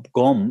meaning of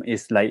Gom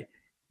is like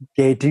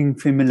getting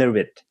familiar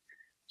with.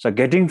 So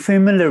getting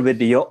familiar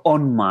with your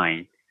own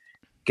mind,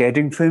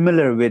 getting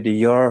familiar with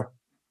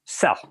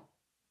yourself.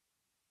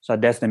 So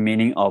that's the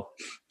meaning of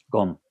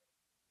Gom.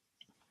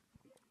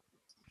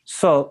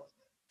 So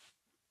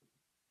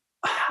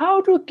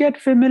how to get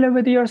familiar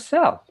with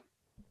yourself?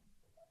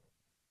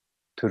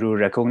 Through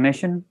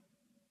recognition,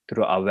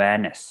 through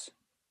awareness.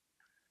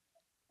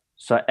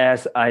 So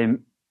as I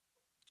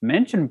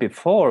mentioned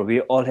before,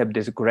 we all have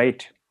this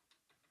great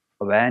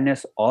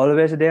awareness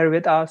always there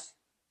with us,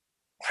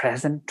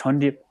 present,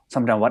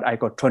 sometimes what I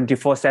call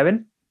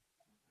 24/7,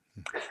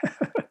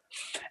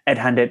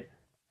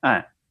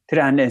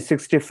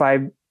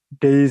 365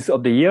 days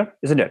of the year,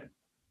 isn't it?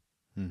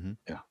 Mm-hmm.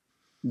 Yeah.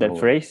 That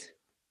phrase,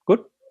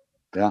 good?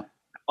 Yeah.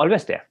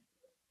 Always there.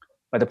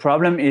 But the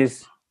problem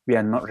is we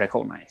are not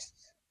recognized.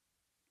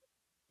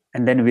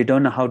 And then we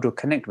don't know how to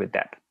connect with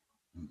that.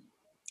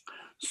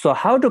 So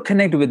how to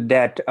connect with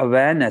that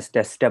awareness,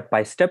 that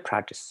step-by-step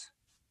practice?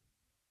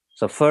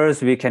 So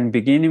first we can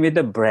begin with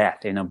the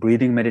breath,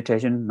 breathing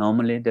meditation.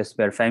 Normally that's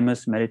very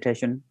famous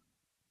meditation.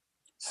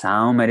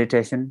 Sound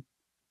meditation.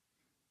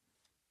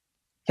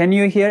 Can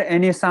you hear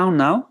any sound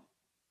now?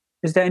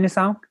 Is there any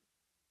sound?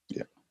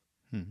 Yeah.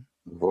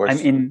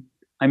 Mm-hmm.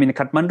 I'm in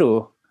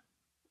Kathmandu.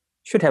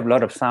 Should have a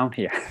lot of sound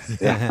here.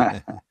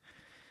 Yeah.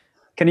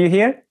 Can you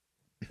hear?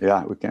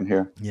 Yeah, we can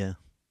hear. Yeah.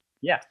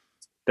 Yeah.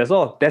 That's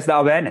all. That's the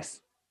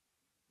awareness.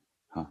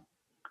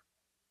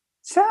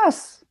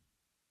 Just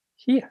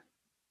here.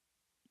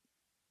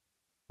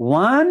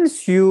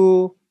 Once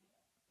you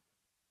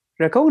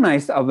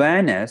recognize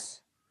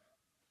awareness,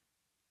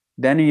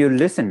 then you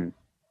listen.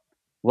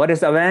 What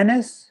is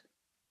awareness?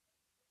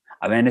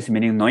 Awareness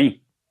meaning knowing.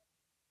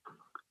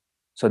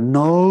 So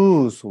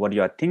knows what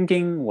you are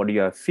thinking, what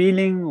you are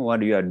feeling,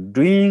 what you are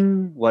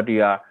doing, what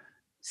you are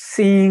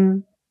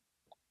seeing.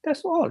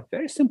 That's all.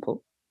 Very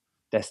simple.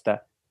 There's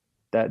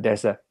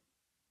a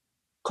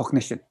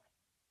cognition.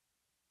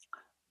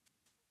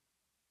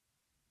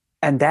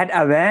 And that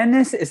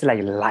awareness is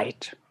like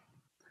light.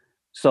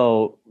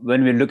 So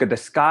when we look at the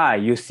sky,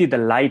 you see the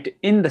light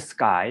in the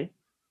sky,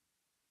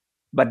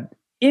 but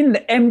in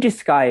the empty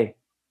sky,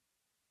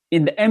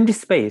 in the empty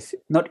space,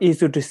 not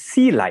easy to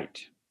see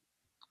light.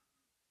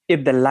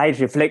 If the light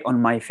reflects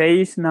on my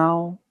face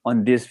now,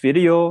 on this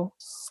video,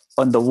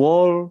 on the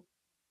wall,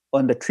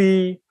 on the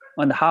tree,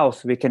 on the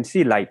house, we can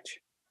see light.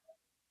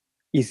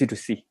 Easy to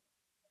see.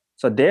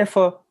 So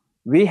therefore,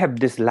 we have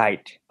this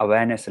light,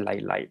 awareness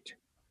like light.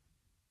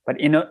 But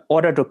in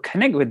order to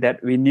connect with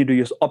that, we need to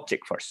use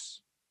object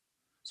first.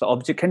 So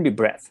object can be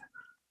breath,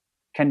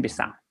 can be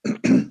sound.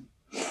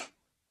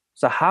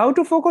 So how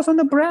to focus on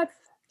the breath?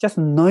 Just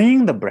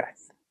knowing the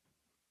breath.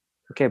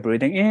 Okay,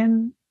 breathing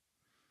in,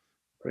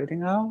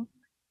 breathing out,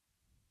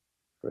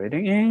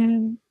 breathing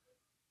in,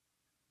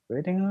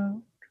 breathing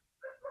out.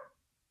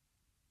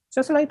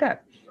 Just like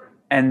that.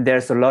 And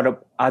there's a lot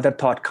of other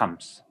thought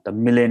comes, the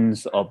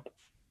millions of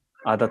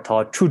other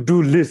thought,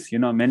 to-do lists.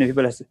 Many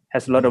people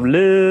has a lot of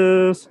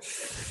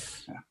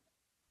lists.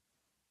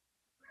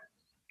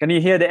 Can you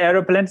hear the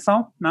aeroplane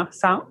sound? No?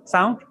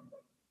 Sound?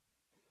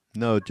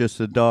 No, just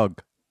a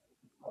dog.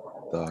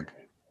 Dog.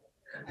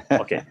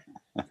 Okay.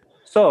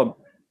 So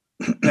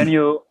when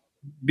you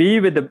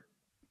be with the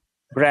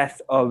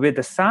breath or with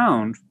the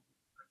sound,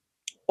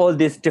 all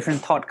these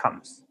different thought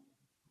comes.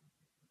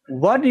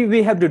 What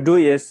we have to do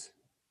is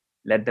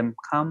let them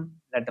come,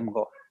 let them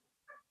go.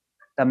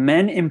 The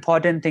main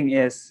important thing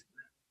is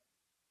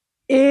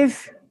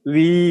if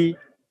we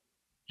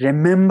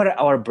remember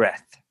our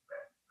breath,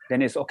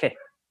 then it's okay.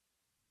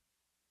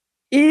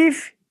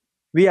 If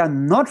we are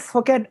not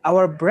forget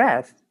our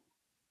breath,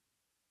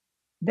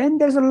 then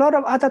there's a lot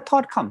of other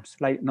thought comes,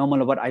 like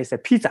normal what I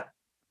said, pizza.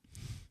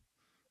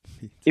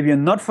 If you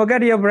not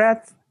forget your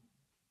breath,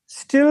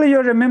 still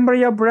you remember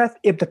your breath.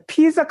 If the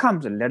pizza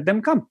comes, let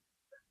them come.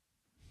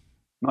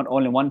 Not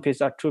only one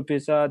pizza, two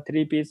pizza,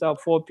 three pizza,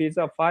 four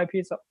pizza, five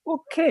pizza.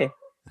 Okay.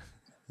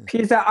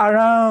 Pizza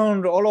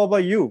around all over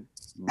you.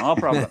 No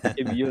problem.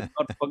 If you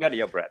not forget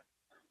your breath.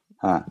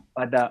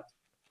 But the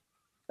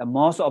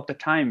most of the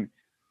time,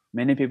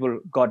 many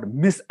people got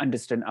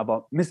misunderstanding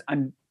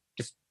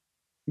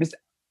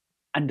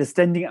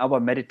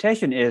about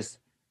meditation is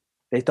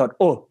they thought,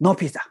 oh, no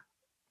pizza.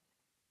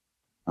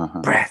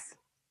 Breath.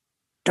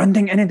 Don't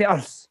think anything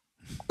else.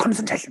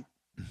 Concentration.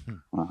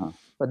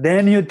 But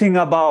then you think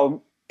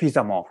about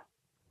pizza more.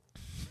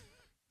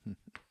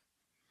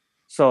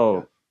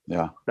 So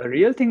the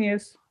real thing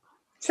is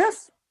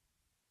just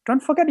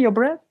don't forget your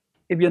breath.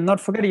 If you're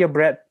not forgetting your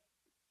breath,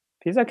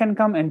 pizza can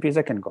come and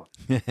pizza can go.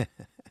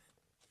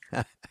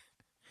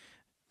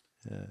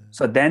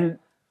 So then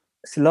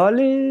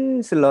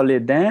slowly,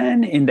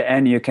 then in the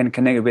end, you can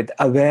connect with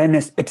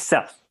awareness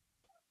itself.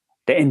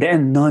 Then in the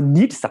end, no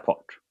need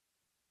support.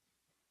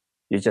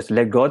 You just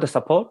let go of the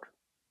support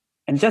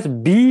and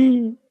just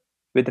be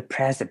with the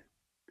present.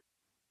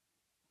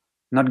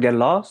 Not get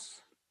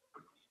lost.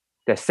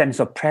 The sense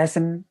of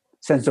presence,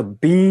 sense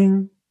of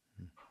being,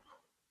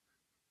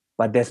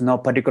 but there's no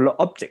particular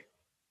object.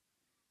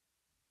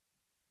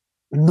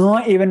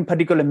 No even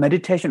particular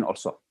meditation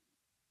also.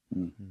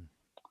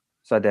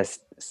 So there's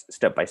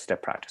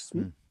step-by-step practice.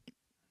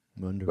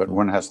 Wonderful. But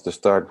one has to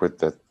start with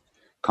the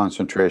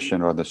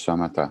concentration or the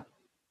samatha.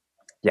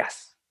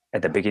 Yes,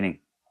 at the beginning.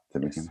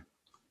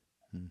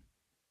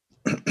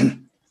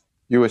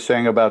 You were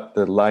saying about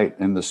the light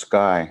in the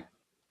sky.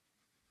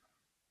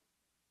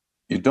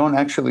 You don't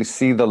actually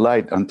see the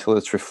light until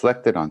it's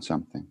reflected on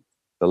something.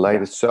 The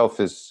light itself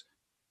is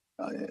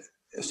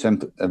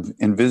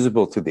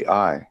invisible to the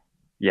eye.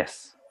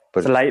 Yes.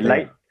 But so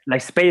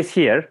like space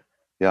here.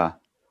 Yeah.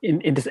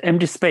 In this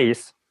empty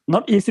space,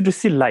 not easy to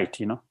see light,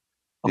 Of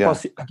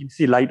course, you can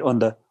see light on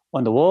the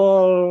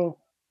wall,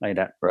 like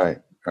that.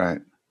 Right.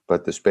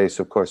 But the space,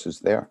 of course,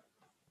 is there.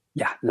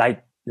 Yeah,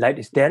 light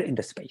is there in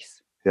the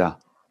space. Yeah.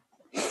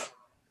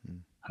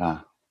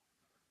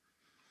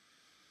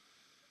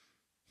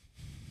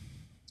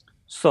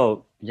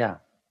 So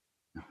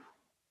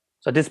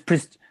So this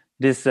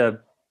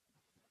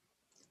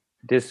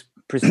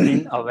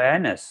pristine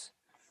awareness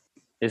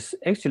is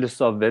actually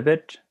so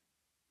vivid,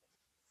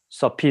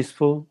 so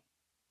peaceful,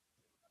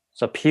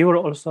 so pure,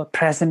 also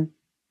present.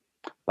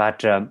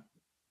 But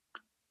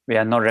we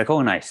are not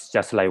recognized.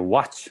 Just like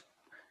watch.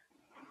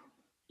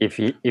 If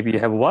you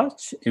have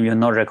watch, if you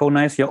not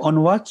recognize your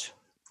own watch,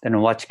 then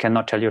watch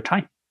cannot tell you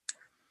time.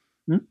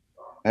 I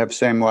have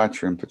same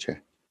watch,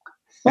 Rinpoche.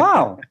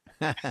 Wow.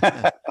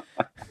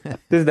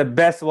 This is the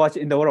best watch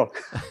in the world.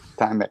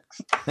 Timex.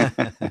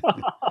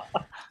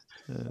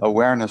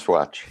 Awareness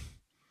watch.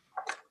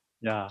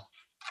 Yeah.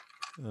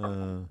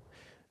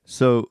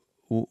 So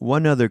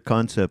one other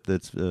concept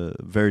that's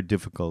very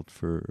difficult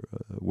for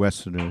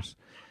Westerners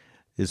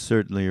is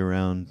certainly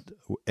around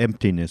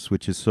emptiness,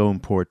 which is so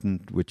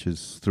important, which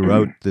is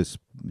throughout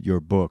your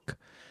book.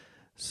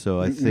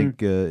 So I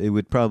think it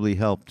would probably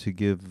help to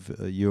give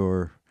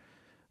your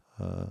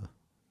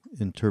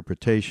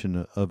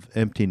interpretation of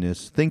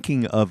emptiness,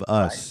 thinking of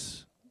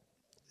us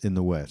in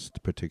the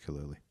West,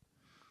 particularly.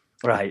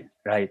 Right.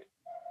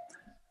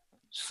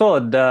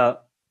 So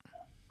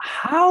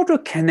how to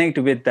connect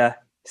with the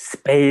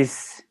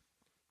space,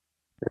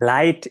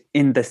 light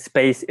in the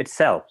space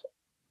itself,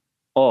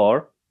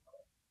 or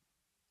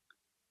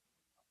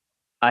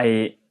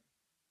I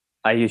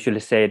usually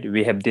say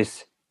we have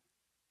this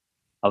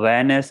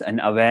awareness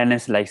and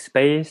awareness like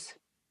space,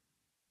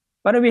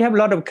 but we have a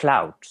lot of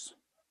clouds.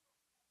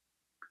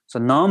 So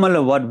normally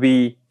what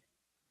we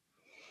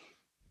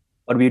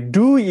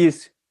do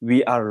is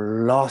we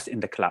are lost in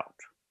the cloud.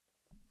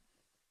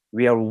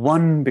 we are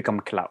one become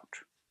cloud.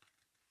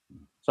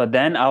 So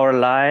then our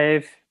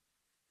life,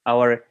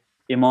 our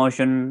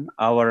emotion,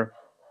 our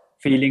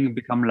feeling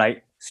become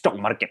like stock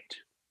market,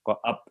 go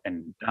up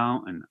and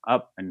down and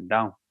up and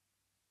down.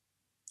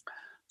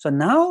 So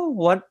now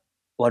what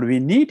we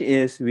need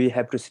is we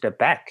have to step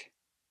back,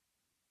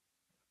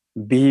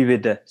 be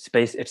with the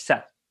space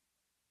itself.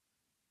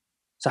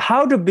 So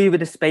how to be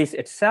with the space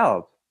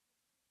itself?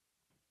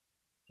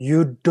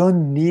 You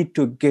don't need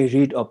to get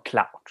rid of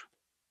cloud.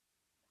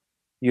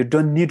 You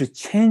don't need to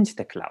change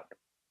the cloud.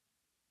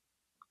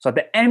 So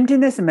the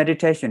emptiness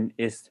meditation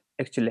is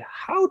actually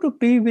how to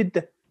be with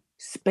the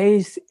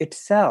space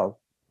itself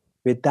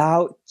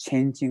without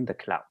changing the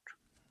cloud.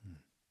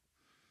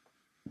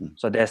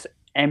 So there's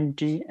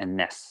empty and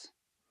ness.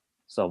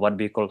 So what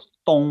we call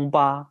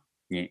tongba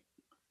ni.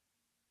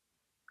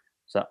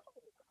 So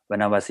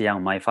when I was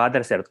young, my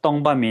father said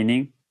tongba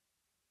meaning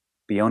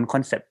beyond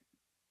concept.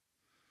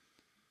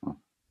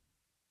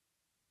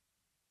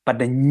 But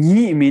the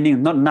ni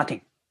meaning not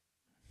nothing.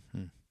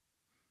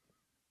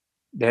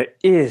 There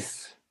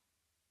is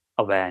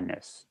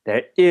awareness.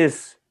 There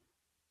is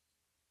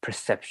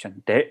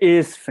perception. There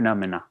is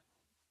phenomena.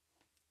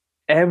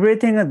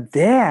 Everything is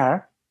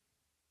there.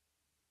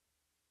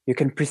 You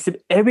can perceive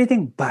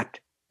everything but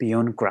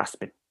beyond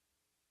grasping.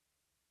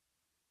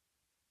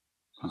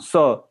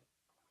 So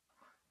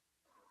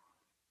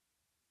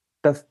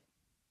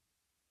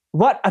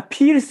what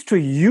appears to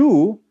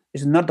you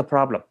is not the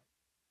problem.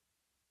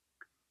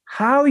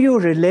 How you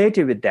relate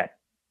with that,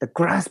 the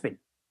grasping,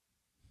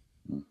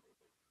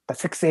 the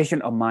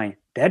fixation of mind,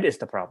 that is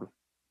the problem.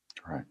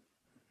 Right.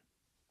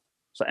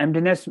 So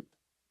emptiness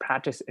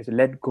practice is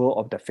let go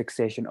of the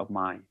fixation of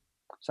mind.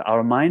 So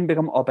our mind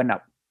become open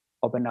up,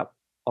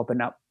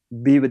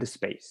 be with the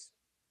space.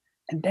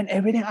 And then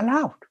everything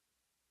allowed.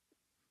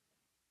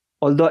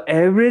 Although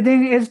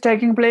everything is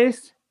taking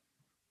place,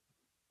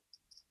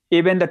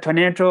 even the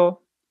tornado,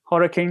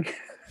 hurricane,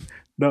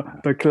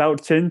 the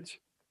cloud change,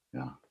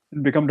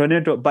 become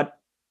tornado, but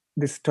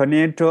this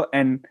tornado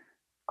and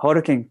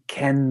hurricane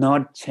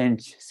cannot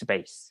change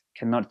space,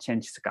 cannot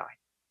change sky.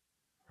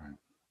 Right.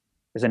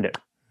 Isn't it?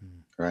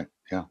 Right.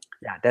 Yeah.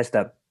 Yeah, that's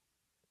the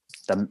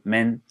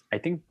main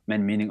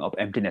meaning of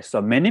emptiness.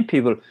 So many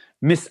people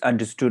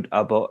misunderstood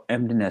about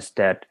emptiness,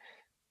 that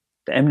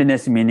the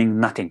emptiness meaning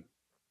nothing.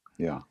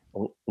 Yeah.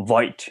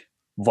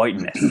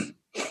 Voidness.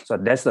 So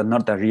that's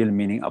not the real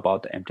meaning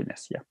about the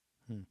emptiness. Yeah.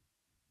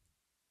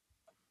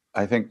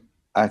 I think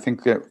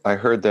that I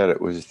heard that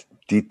it was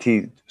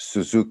D.T.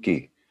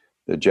 Suzuki,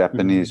 the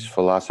Japanese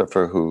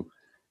philosopher, who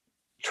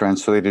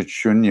translated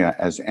shunya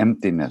as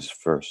emptiness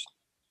first.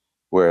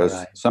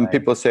 Whereas some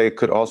people say it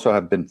could also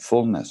have been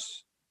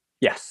fullness.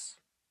 Yes.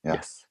 Yeah.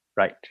 Yes.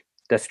 Right.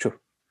 That's true.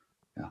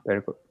 Yeah.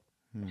 Very good.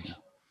 Yeah.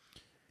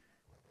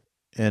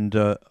 And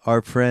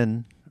our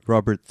friend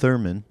Robert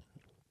Thurman,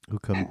 who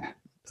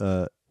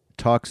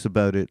talks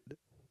about it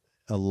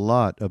a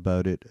lot,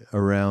 about it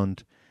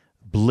around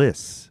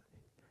bliss.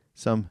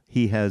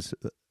 He has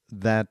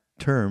that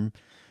term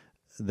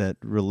that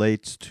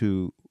relates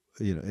to,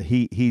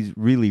 he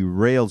really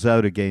rails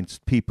out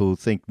against people who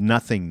think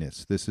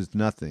nothingness. This is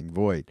nothing,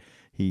 void.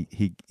 He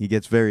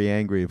gets very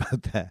angry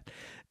about that.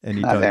 And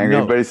he not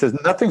angry, but he says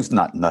nothing's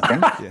not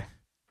nothing.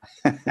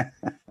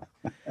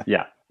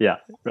 Yeah.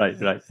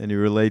 Right. And he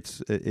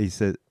relates. He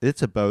said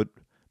it's about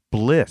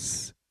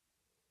bliss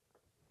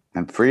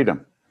and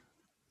freedom.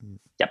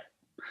 Yep.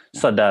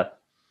 So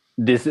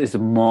this is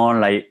more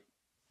like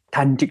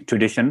Tantric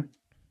tradition,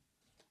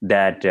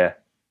 that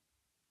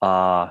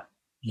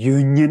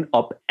union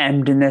of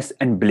emptiness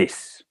and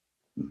bliss.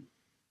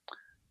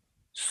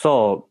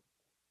 So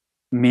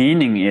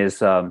meaning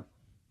is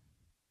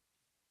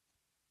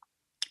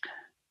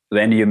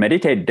when you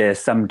meditate, there's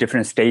some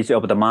different stages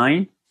of the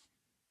mind,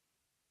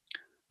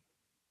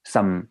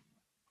 some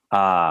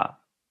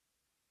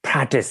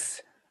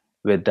practice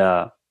with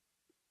the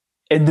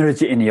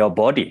energy in your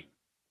body,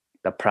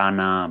 the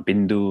prana,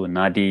 bindu,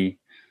 nadi.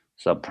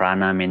 So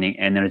prana meaning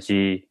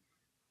energy,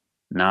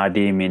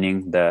 nadi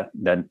meaning the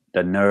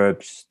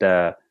nerves,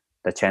 the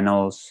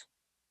channels,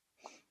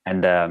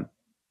 and the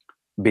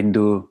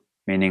bindu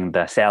meaning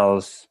the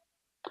cells,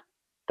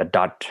 the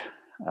dot.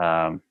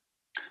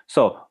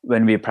 So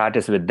when we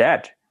practice with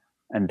that,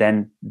 and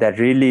then that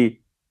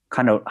really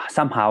kind of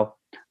somehow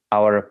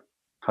our,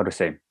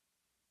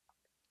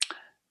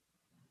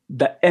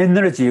 the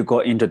energy go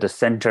into the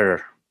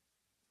center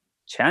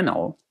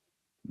channel,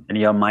 and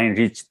your mind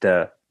reach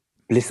the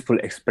blissful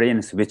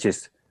experience, which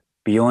is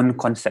beyond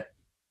concept.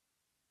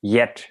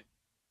 Yet,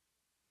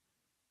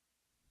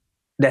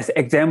 there's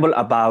example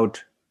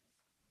about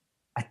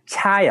a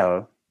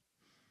child,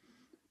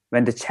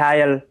 when the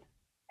child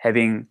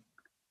having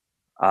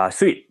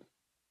sweet.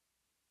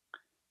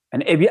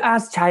 And if you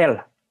ask child,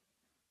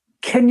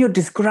 can you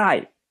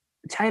describe?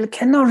 Child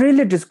cannot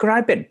really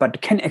describe it,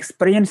 but can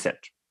experience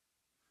it.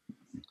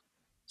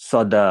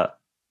 So the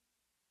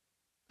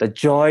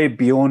joy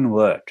beyond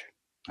word.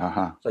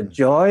 So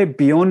joy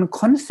beyond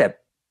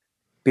concept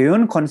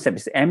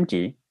is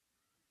empty,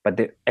 But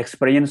the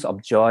experience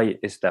of joy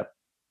is the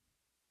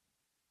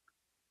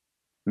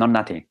not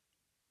nothing.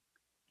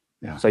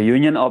 Yeah. So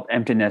union of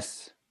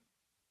emptiness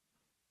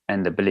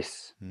and the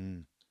bliss.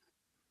 Mm.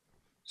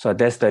 So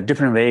there's the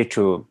different way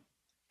to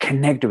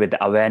connect with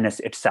the awareness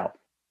itself,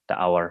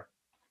 the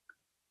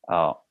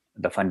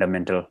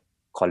fundamental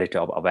quality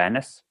of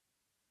awareness.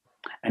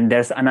 And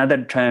there's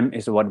another term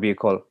is what we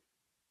call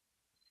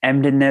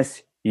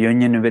emptiness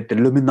union with the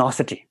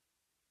luminosity.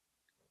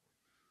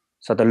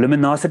 So the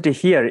luminosity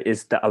here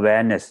is the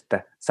awareness,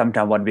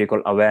 sometimes what we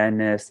call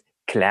awareness,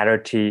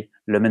 clarity,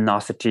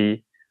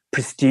 luminosity,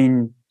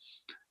 pristine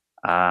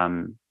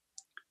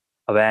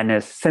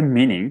awareness, same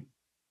meaning.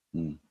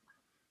 Mm.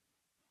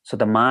 So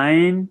the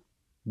mind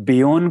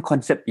beyond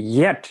concept,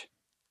 yet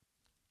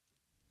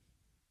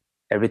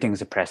everything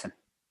is present.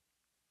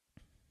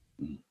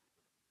 Mm.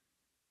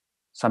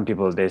 Some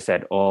people, they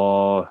said,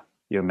 oh,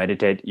 you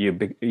meditate, you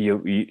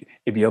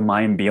if your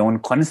mind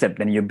beyond concept,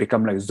 then you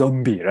become like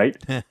zombie, right?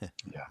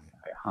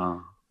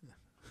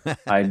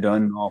 I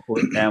don't know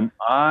who am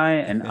I,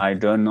 and I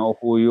don't know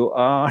who you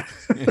are.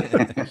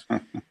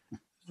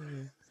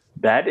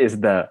 That is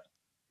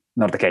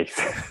not the case.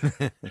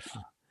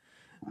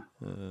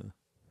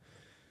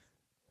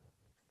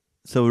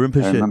 So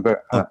Rinpoche, I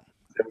remember there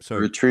was a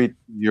sorry. retreat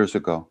years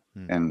ago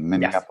in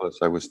Minneapolis.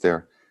 I was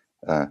there,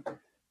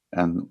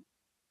 and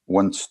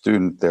one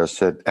student there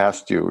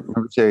asked you,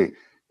 Rinpoche,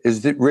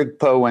 is it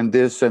Rigpo and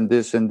this and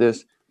this and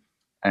this?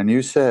 And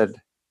you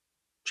said,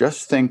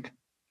 just think,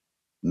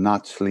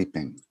 not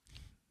sleeping.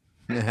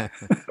 And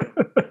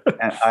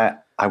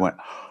I went,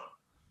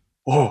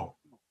 oh,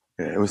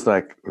 it was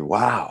like,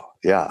 wow,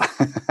 yeah.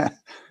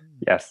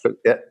 Yes. But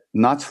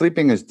not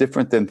sleeping is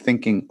different than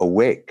thinking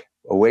awake.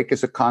 Awake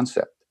is a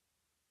concept,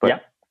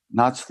 but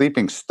not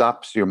sleeping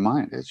stops your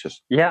mind. It's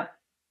just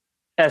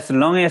as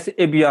long as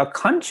if you are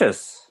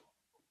conscious,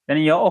 then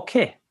you're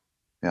okay.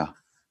 Yeah.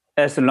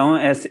 As long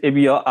as if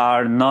you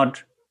are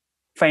not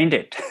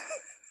fainted.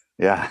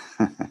 Yeah.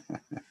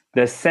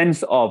 the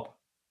sense of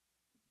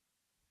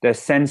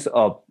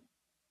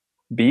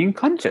being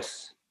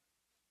conscious.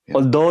 Yeah.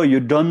 Although you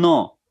don't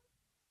know,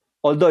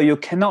 although you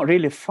cannot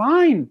really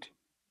find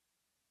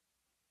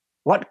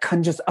what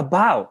conscious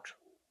about.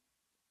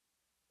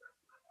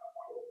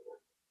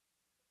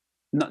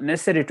 Not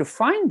necessary to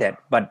find that,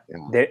 but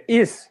there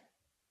is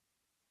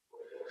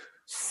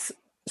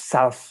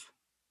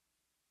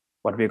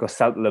what we call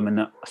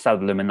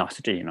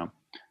self-luminosity,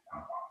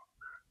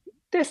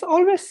 There's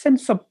always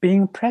sense of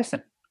being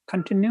present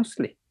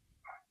continuously.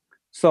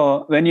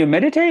 So when you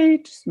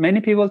meditate, many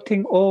people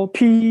think, oh,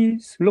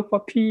 peace, look for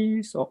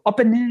peace, or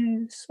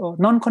openness, or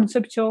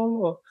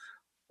non-conceptual, or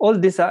all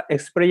these are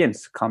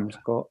experience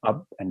go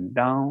up and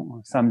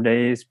down. Some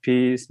days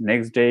peace,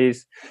 next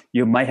days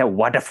you might have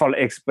waterfall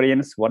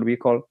experience, what we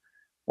call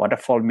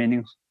waterfall,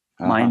 meaning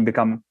mind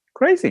become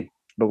crazy,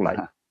 look like.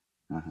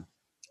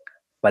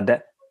 But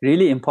the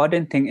really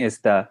important thing is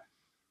the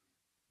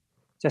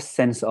just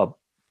sense of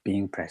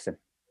being present.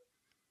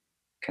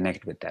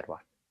 Connect with that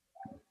one.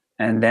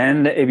 And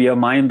then if your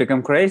mind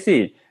become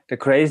crazy, the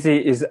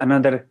crazy is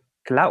another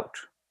cloud.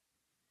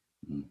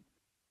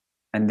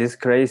 And this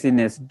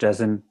craziness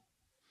doesn't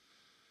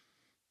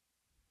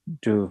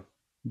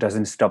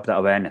stop the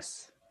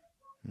awareness.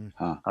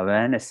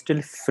 Awareness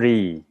still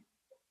free.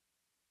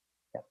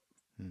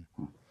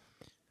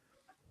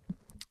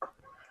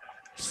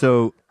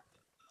 So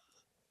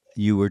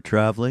you were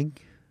traveling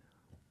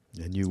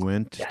and you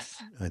went,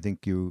 I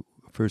think you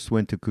first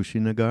went to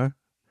Kushinagar.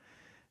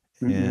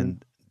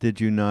 And did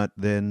you not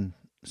then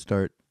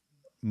start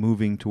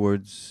moving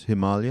towards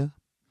Himalaya?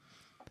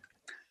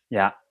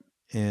 Yeah.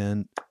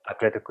 And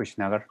after the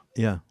Kushinagar.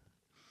 Yeah.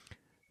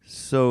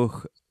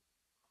 So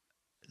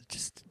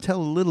just tell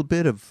a little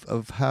bit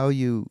of how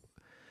you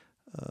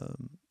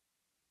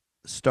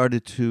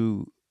started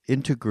to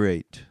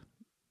integrate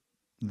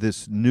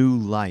this new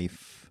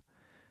life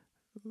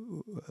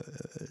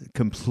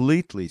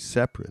completely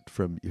separate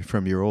from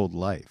your old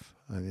life.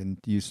 I mean,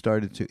 you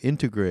started to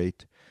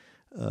integrate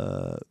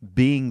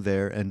being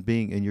there and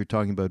you're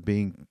talking about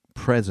being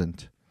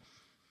present.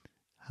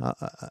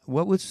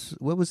 What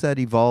was that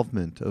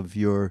evolvement of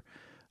your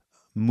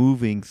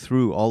moving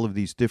through all of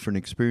these different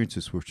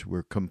experiences, which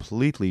were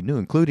completely new,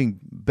 including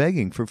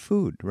begging for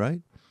food,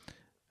 right?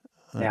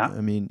 Yeah.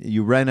 I mean,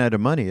 you ran out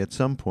of money at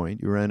some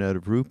point. You ran out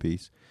of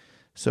rupees.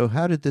 So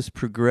how did this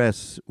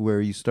progress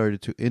where you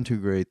started to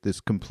integrate this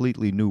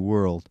completely new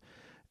world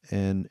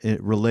and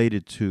it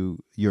related to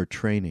your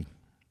training?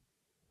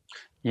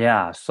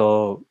 Yeah,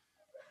 so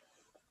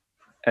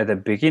at the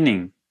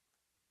beginning,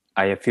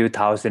 I have a few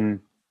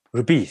thousand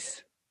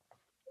rupees.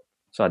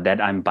 So that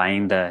I'm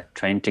buying the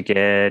train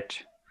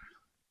ticket.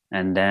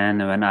 And then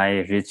when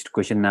I reached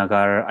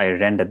Kushinagar, I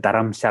rent a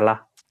dharamshala,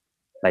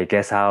 like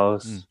guest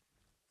house.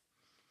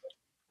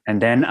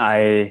 And then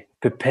I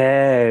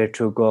prepare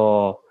to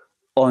go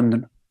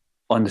on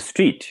the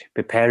street,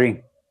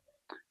 preparing.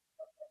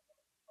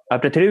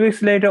 After 3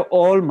 weeks later,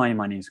 all my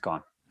money is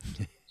gone.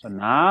 So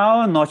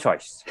now, no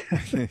choice.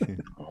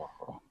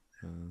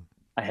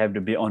 I have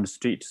to be on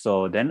street.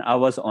 So then I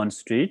was on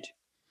street.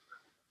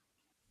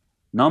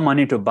 No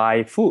money to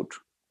buy food.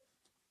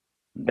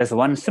 There's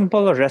one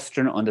simple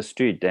restaurant on the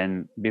street.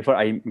 Then before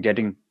I'm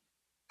getting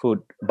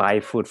food, buy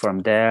food from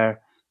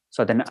there.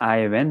 So then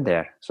I went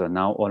there. So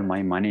now all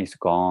my money is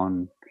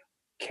gone.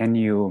 Can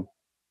you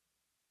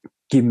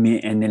give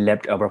me any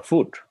leftover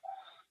food?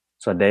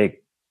 So they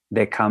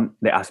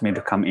asked me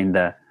to come in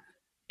the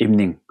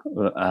evening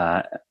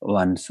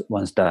once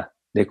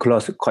they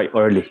close quite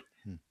early.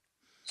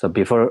 So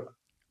before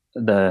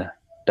the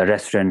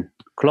restaurant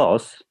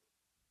closed,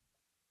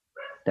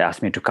 they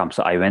asked me to come.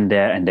 So I went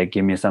there and they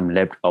gave me some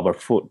leftover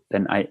food.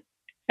 Then I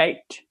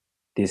ate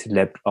this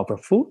leftover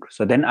food.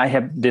 So then I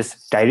have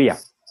this diarrhea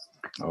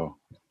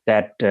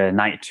that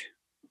night.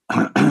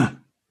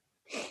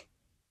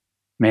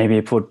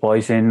 Maybe food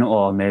poison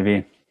or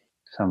maybe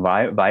some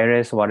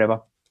virus,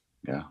 whatever.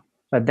 Yeah.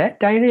 But that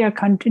diarrhea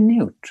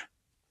continued.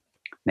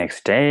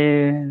 Next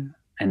day,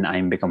 and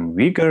I become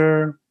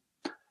weaker.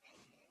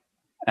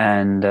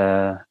 And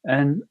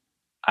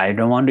I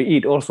don't want to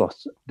eat also.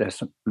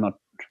 There's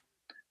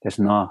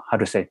no, how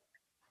to say,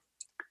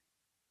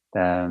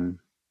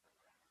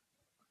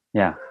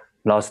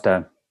 lost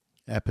the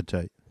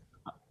appetite.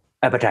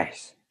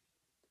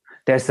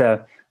 There's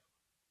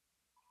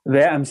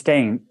where I'm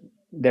staying,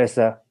 there's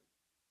a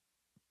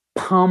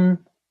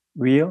pump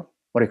wheel.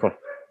 What do you call it?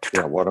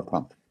 Yeah, water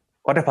pump.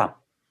 Water pump.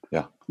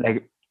 Yeah.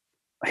 Like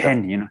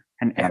hand,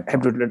 and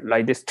have to do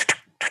like this.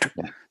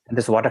 Yeah. And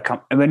this water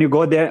come. And when you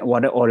go there,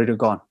 water already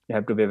gone. You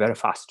have to be very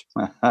fast.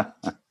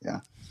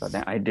 Yeah. So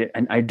then I did,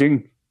 and I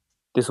drink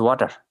this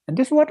water. And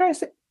this water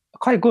is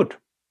quite good.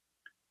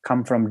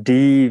 Come from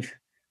the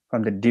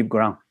deep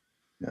ground.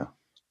 Yeah.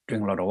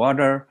 Drink a lot of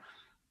water.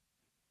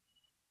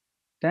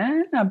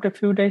 Then after a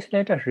few days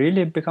later,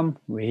 really become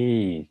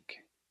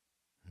weak.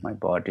 My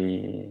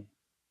body.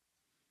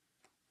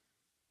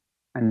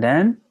 And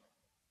then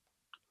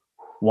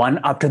one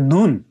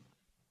afternoon,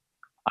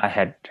 I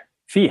had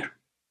fear.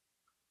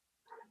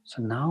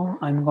 So now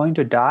I'm going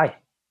to die.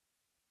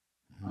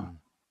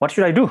 What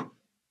should I do?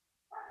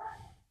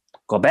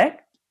 Go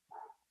back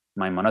to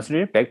my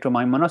monastery?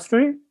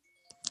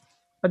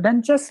 But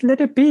then just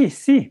let it be,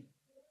 see.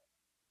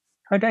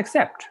 Try to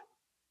accept.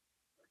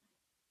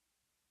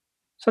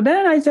 So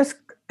then I just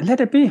let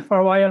it be for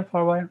a while.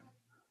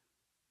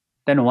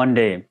 Then one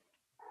day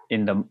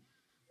in the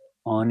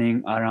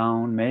morning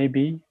around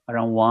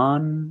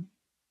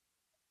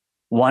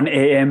 1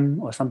 a.m.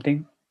 or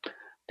something,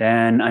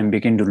 then I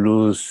begin to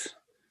lose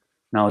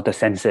now the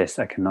senses.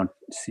 I cannot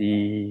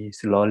see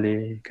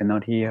slowly,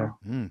 cannot hear.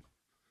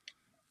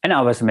 And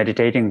I was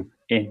meditating,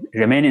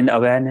 remain in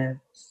awareness,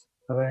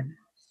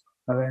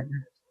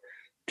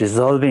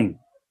 dissolving.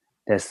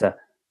 There's a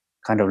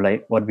kind of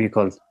like what we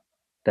call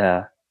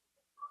the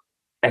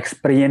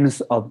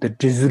experience of the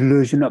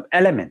dissolution of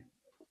element.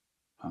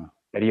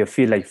 That you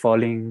feel like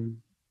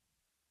falling.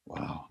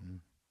 Wow.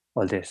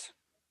 All this.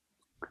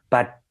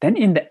 But then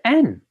in the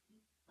end,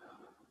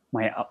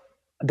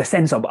 the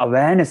sense of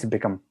awareness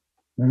become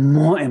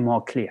more and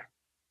more clear.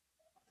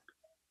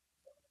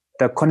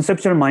 The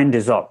conceptual mind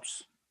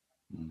dissolves.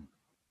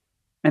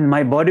 And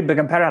my body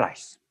become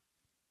paralyzed.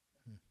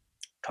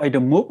 Try to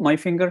move my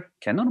finger,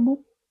 cannot move.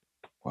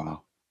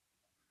 Wow.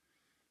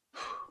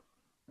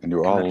 And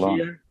you're all alone.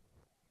 Hear.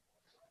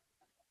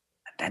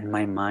 And then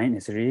my mind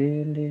is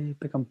really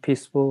become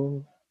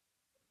peaceful.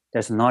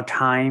 There's no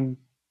time,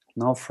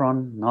 no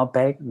front, no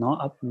back, no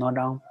up, no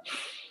down.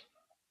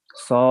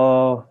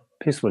 So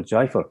peaceful,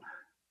 joyful.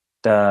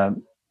 But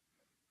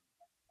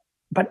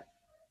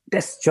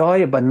there's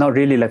joy, but not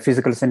really like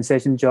physical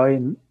sensation joy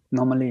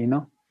normally,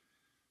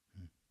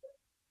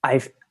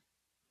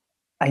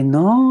 I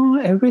know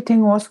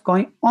everything was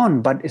going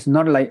on, but it's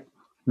not like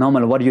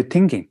normal. What are you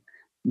thinking?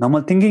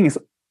 Normal thinking is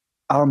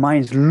our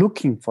minds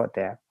looking for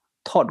their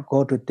thought,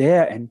 go to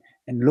there and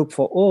look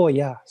for,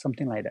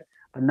 something like that.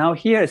 But now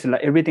here it's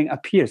like everything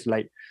appears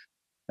like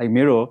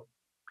mirror,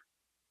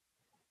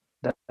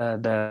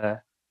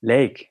 the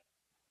lake,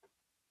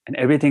 and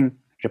everything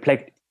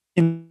reflect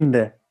in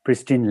the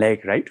pristine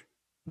lake, right?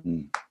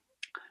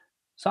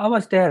 So I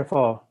was there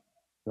for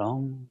a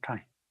long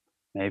time,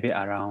 maybe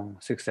around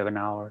 6-7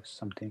 hours,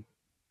 something.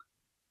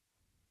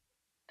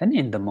 Then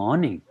in the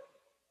morning,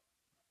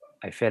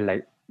 I felt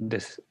like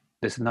this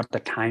is not the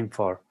time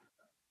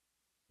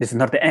this is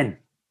not the end.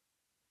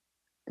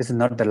 This is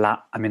not the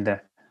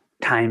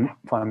time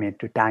for me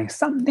to die.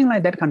 Something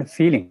like that kind of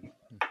feeling.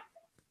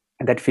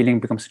 And that feeling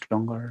becomes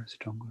stronger.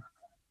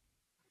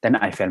 Then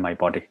I felt my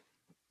body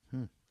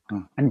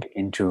and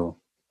begin to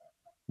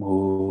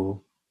move.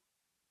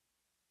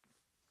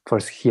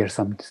 First hear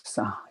some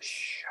sound,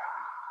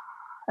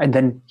 and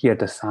then hear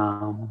the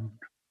sound.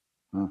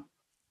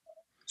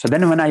 So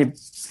then when I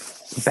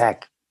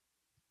back,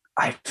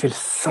 I feel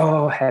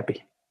so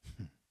happy,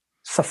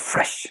 so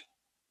fresh.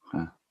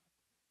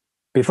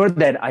 Before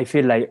that, I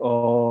feel like,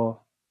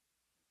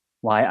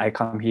 why I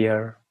come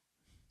here?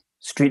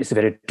 Street is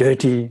very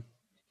dirty.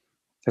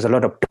 There's a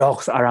lot of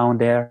dogs around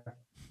there.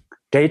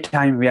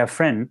 Daytime, we are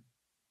friends.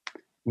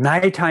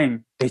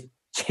 Nighttime, they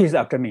chase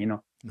after me,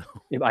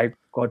 if I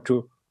want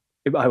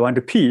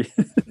to pee,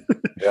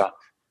 Yeah.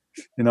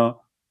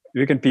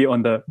 we can pee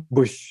on the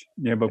bush,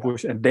 nearby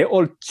bush, and they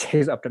all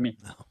chase after me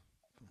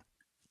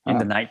in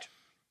the night.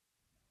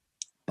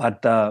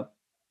 But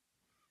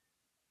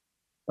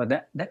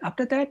then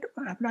after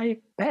I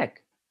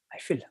back, I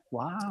feel,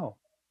 wow,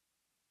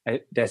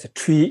 there's a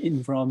tree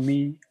in front of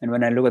me. And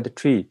when I look at the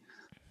tree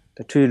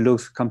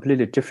looks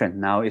completely different.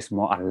 Now it's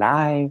more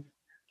alive.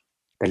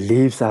 The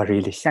leaves are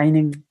really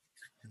shining.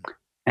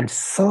 And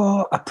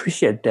so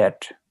appreciate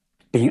that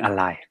being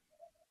alive.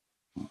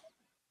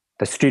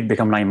 The street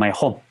become like my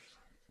home.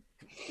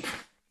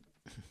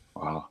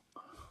 Wow.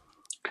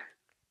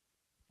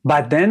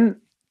 But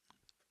then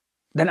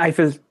I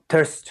feel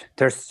thirst,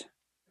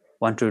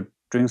 want to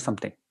drink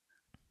something.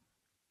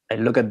 I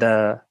look at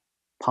the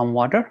palm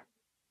water.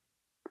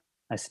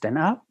 I stand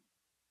up,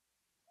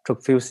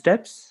 took few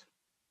steps.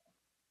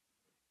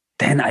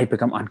 Then I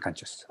become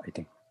unconscious, I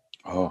think.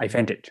 I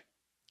fainted.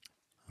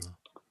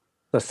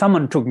 So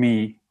someone took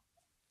me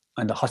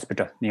in the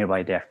hospital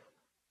nearby there.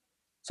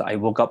 So I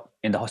woke up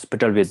in the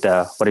hospital with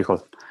what do you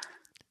call?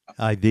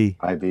 IV.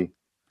 IV.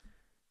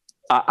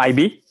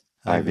 IB?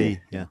 IV,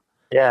 yeah.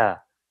 Yeah.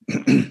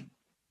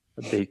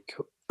 Big.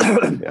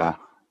 Yeah.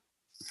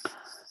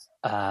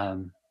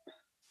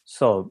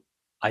 So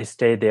I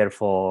stayed there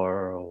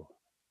for,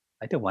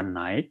 I think, one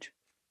night.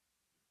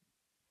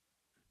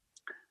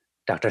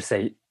 Doctor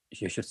say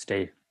you should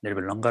stay a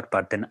little bit longer,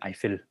 but then I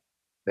feel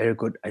very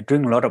good. I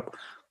drink a lot of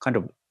kind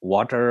of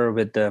water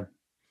with the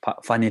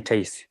funny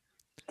taste.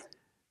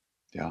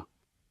 Yeah.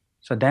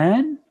 So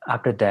then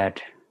after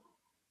that,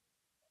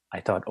 I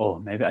thought,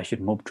 maybe I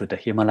should move to the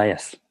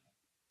Himalayas.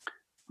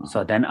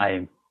 So then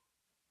I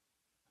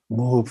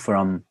moved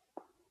from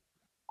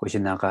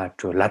Kushinaga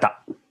to Ladakh.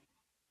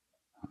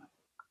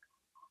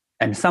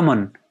 And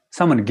someone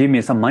gave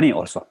me some money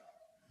also.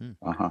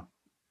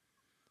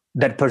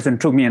 That person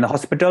took me in the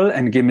hospital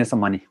and gave me some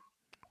money.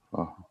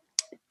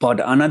 Bought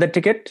another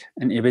ticket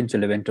and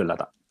eventually went to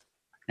Ladakh.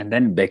 And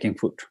then baking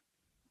food.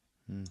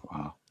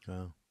 Wow.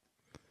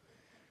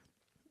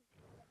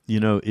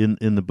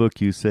 In the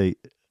book you say,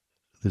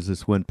 there's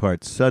this one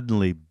part,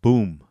 suddenly,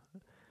 boom,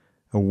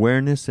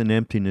 awareness and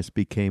emptiness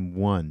became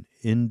one,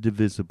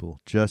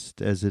 indivisible,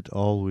 just as it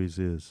always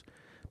is.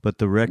 But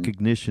the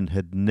recognition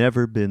had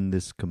never been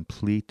this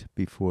complete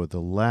before.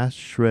 The last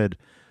shred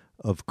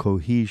of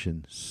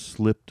cohesion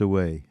slipped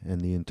away,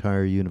 and the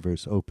entire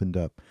universe opened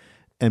up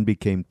and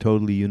became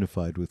totally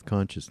unified with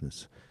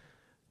consciousness.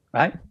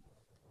 Right?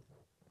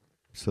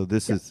 So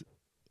this is,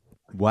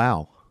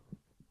 wow.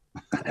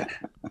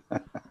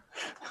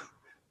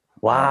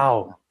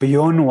 Wow,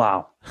 beyond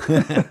wow.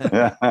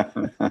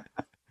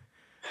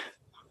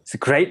 It's a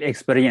great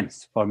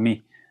experience for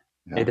me.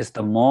 Yeah. It is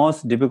the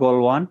most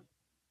difficult one,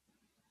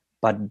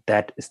 but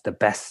that is the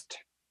best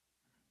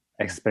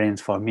experience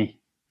for me.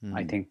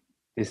 I think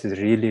this is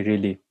really,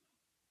 really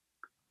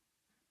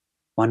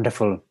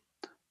wonderful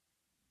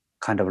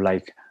kind of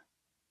like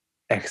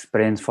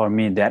experience for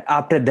me, that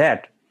after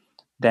that,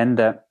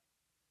 then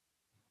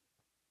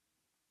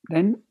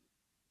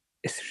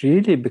it's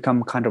really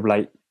become kind of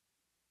like,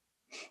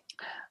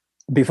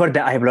 before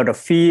that I have a lot of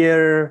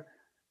fear,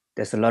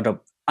 there's a lot of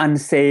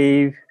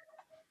unsafe,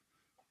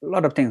 a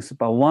lot of things.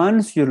 But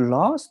once you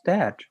lost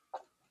that,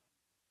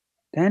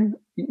 then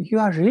you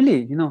are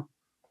really,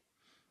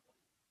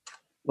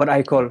 what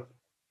I call,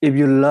 if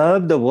you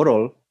love the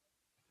world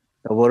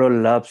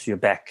loves you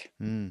back.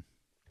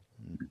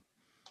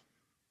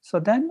 So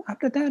then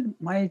after that,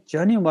 my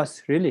journey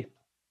was really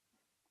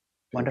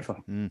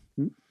wonderful. And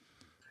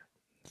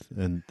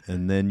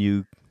then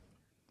you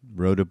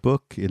wrote a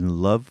book,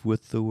 In Love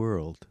with the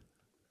World.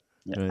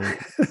 Yeah. Right?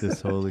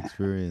 This whole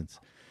experience.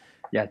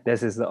 Yeah,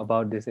 this is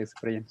about this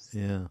experience.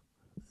 Yeah.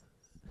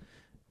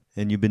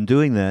 And you've been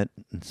doing that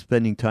and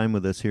spending time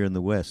with us here in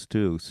the West,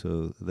 too.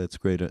 So that's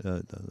great.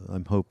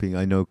 I'm hoping,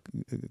 I know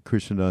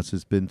Krishnadas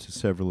has been to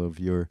several of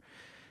your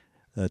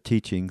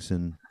teachings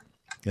and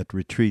at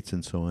retreats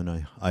and so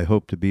on. I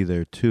hope to be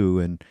there, too.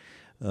 And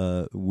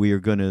we are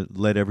going to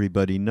let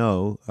everybody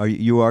know.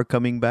 You are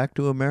coming back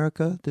to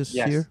America this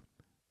year? Yes,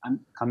 I'm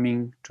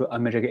coming to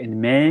America in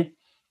May.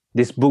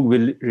 This book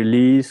will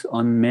release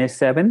on May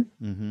 7th.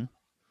 Mm-hmm.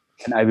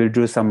 And I will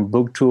do some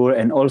book tour,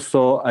 and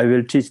also I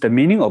will teach the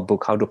meaning of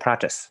book, how to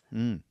practice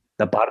the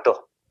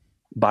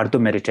Bardo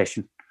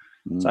meditation.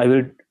 So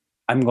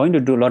I'm going to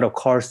do a lot of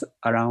course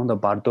around the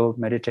Bardo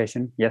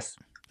meditation. Yes.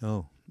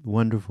 Oh,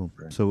 wonderful.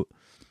 Right. So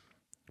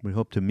we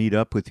hope to meet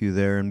up with you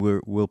there, and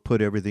we'll put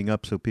everything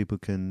up so people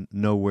can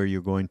know where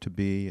you're going to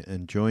be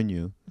and join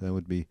you. That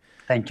would be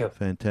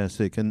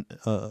fantastic. And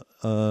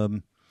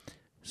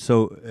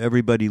so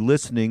everybody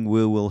listening,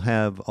 we will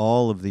have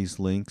all of these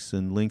links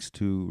and links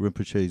to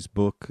Rinpoche's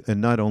book, and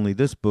not only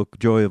this book,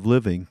 Joy of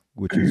Living,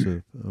 which is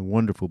a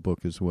wonderful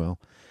book as well,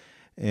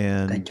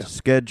 and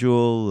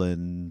schedule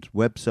and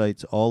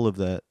websites, all of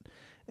that,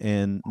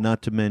 and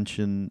not to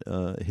mention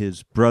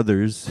his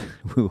brothers.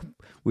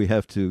 We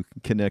have to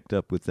connect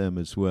up with them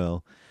as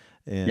well.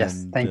 And,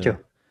 yes, thank you.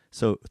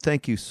 So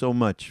thank you so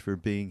much for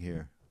being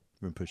here,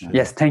 Rinpoche.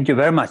 Yes, thank you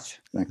very much.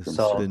 Thank you. It's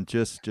So- been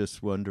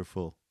just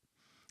wonderful.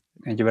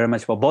 Thank you very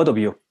much for both of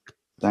you.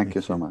 Thank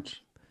you so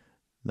much.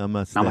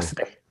 Namaste.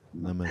 Namaste.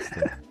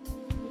 Namaste.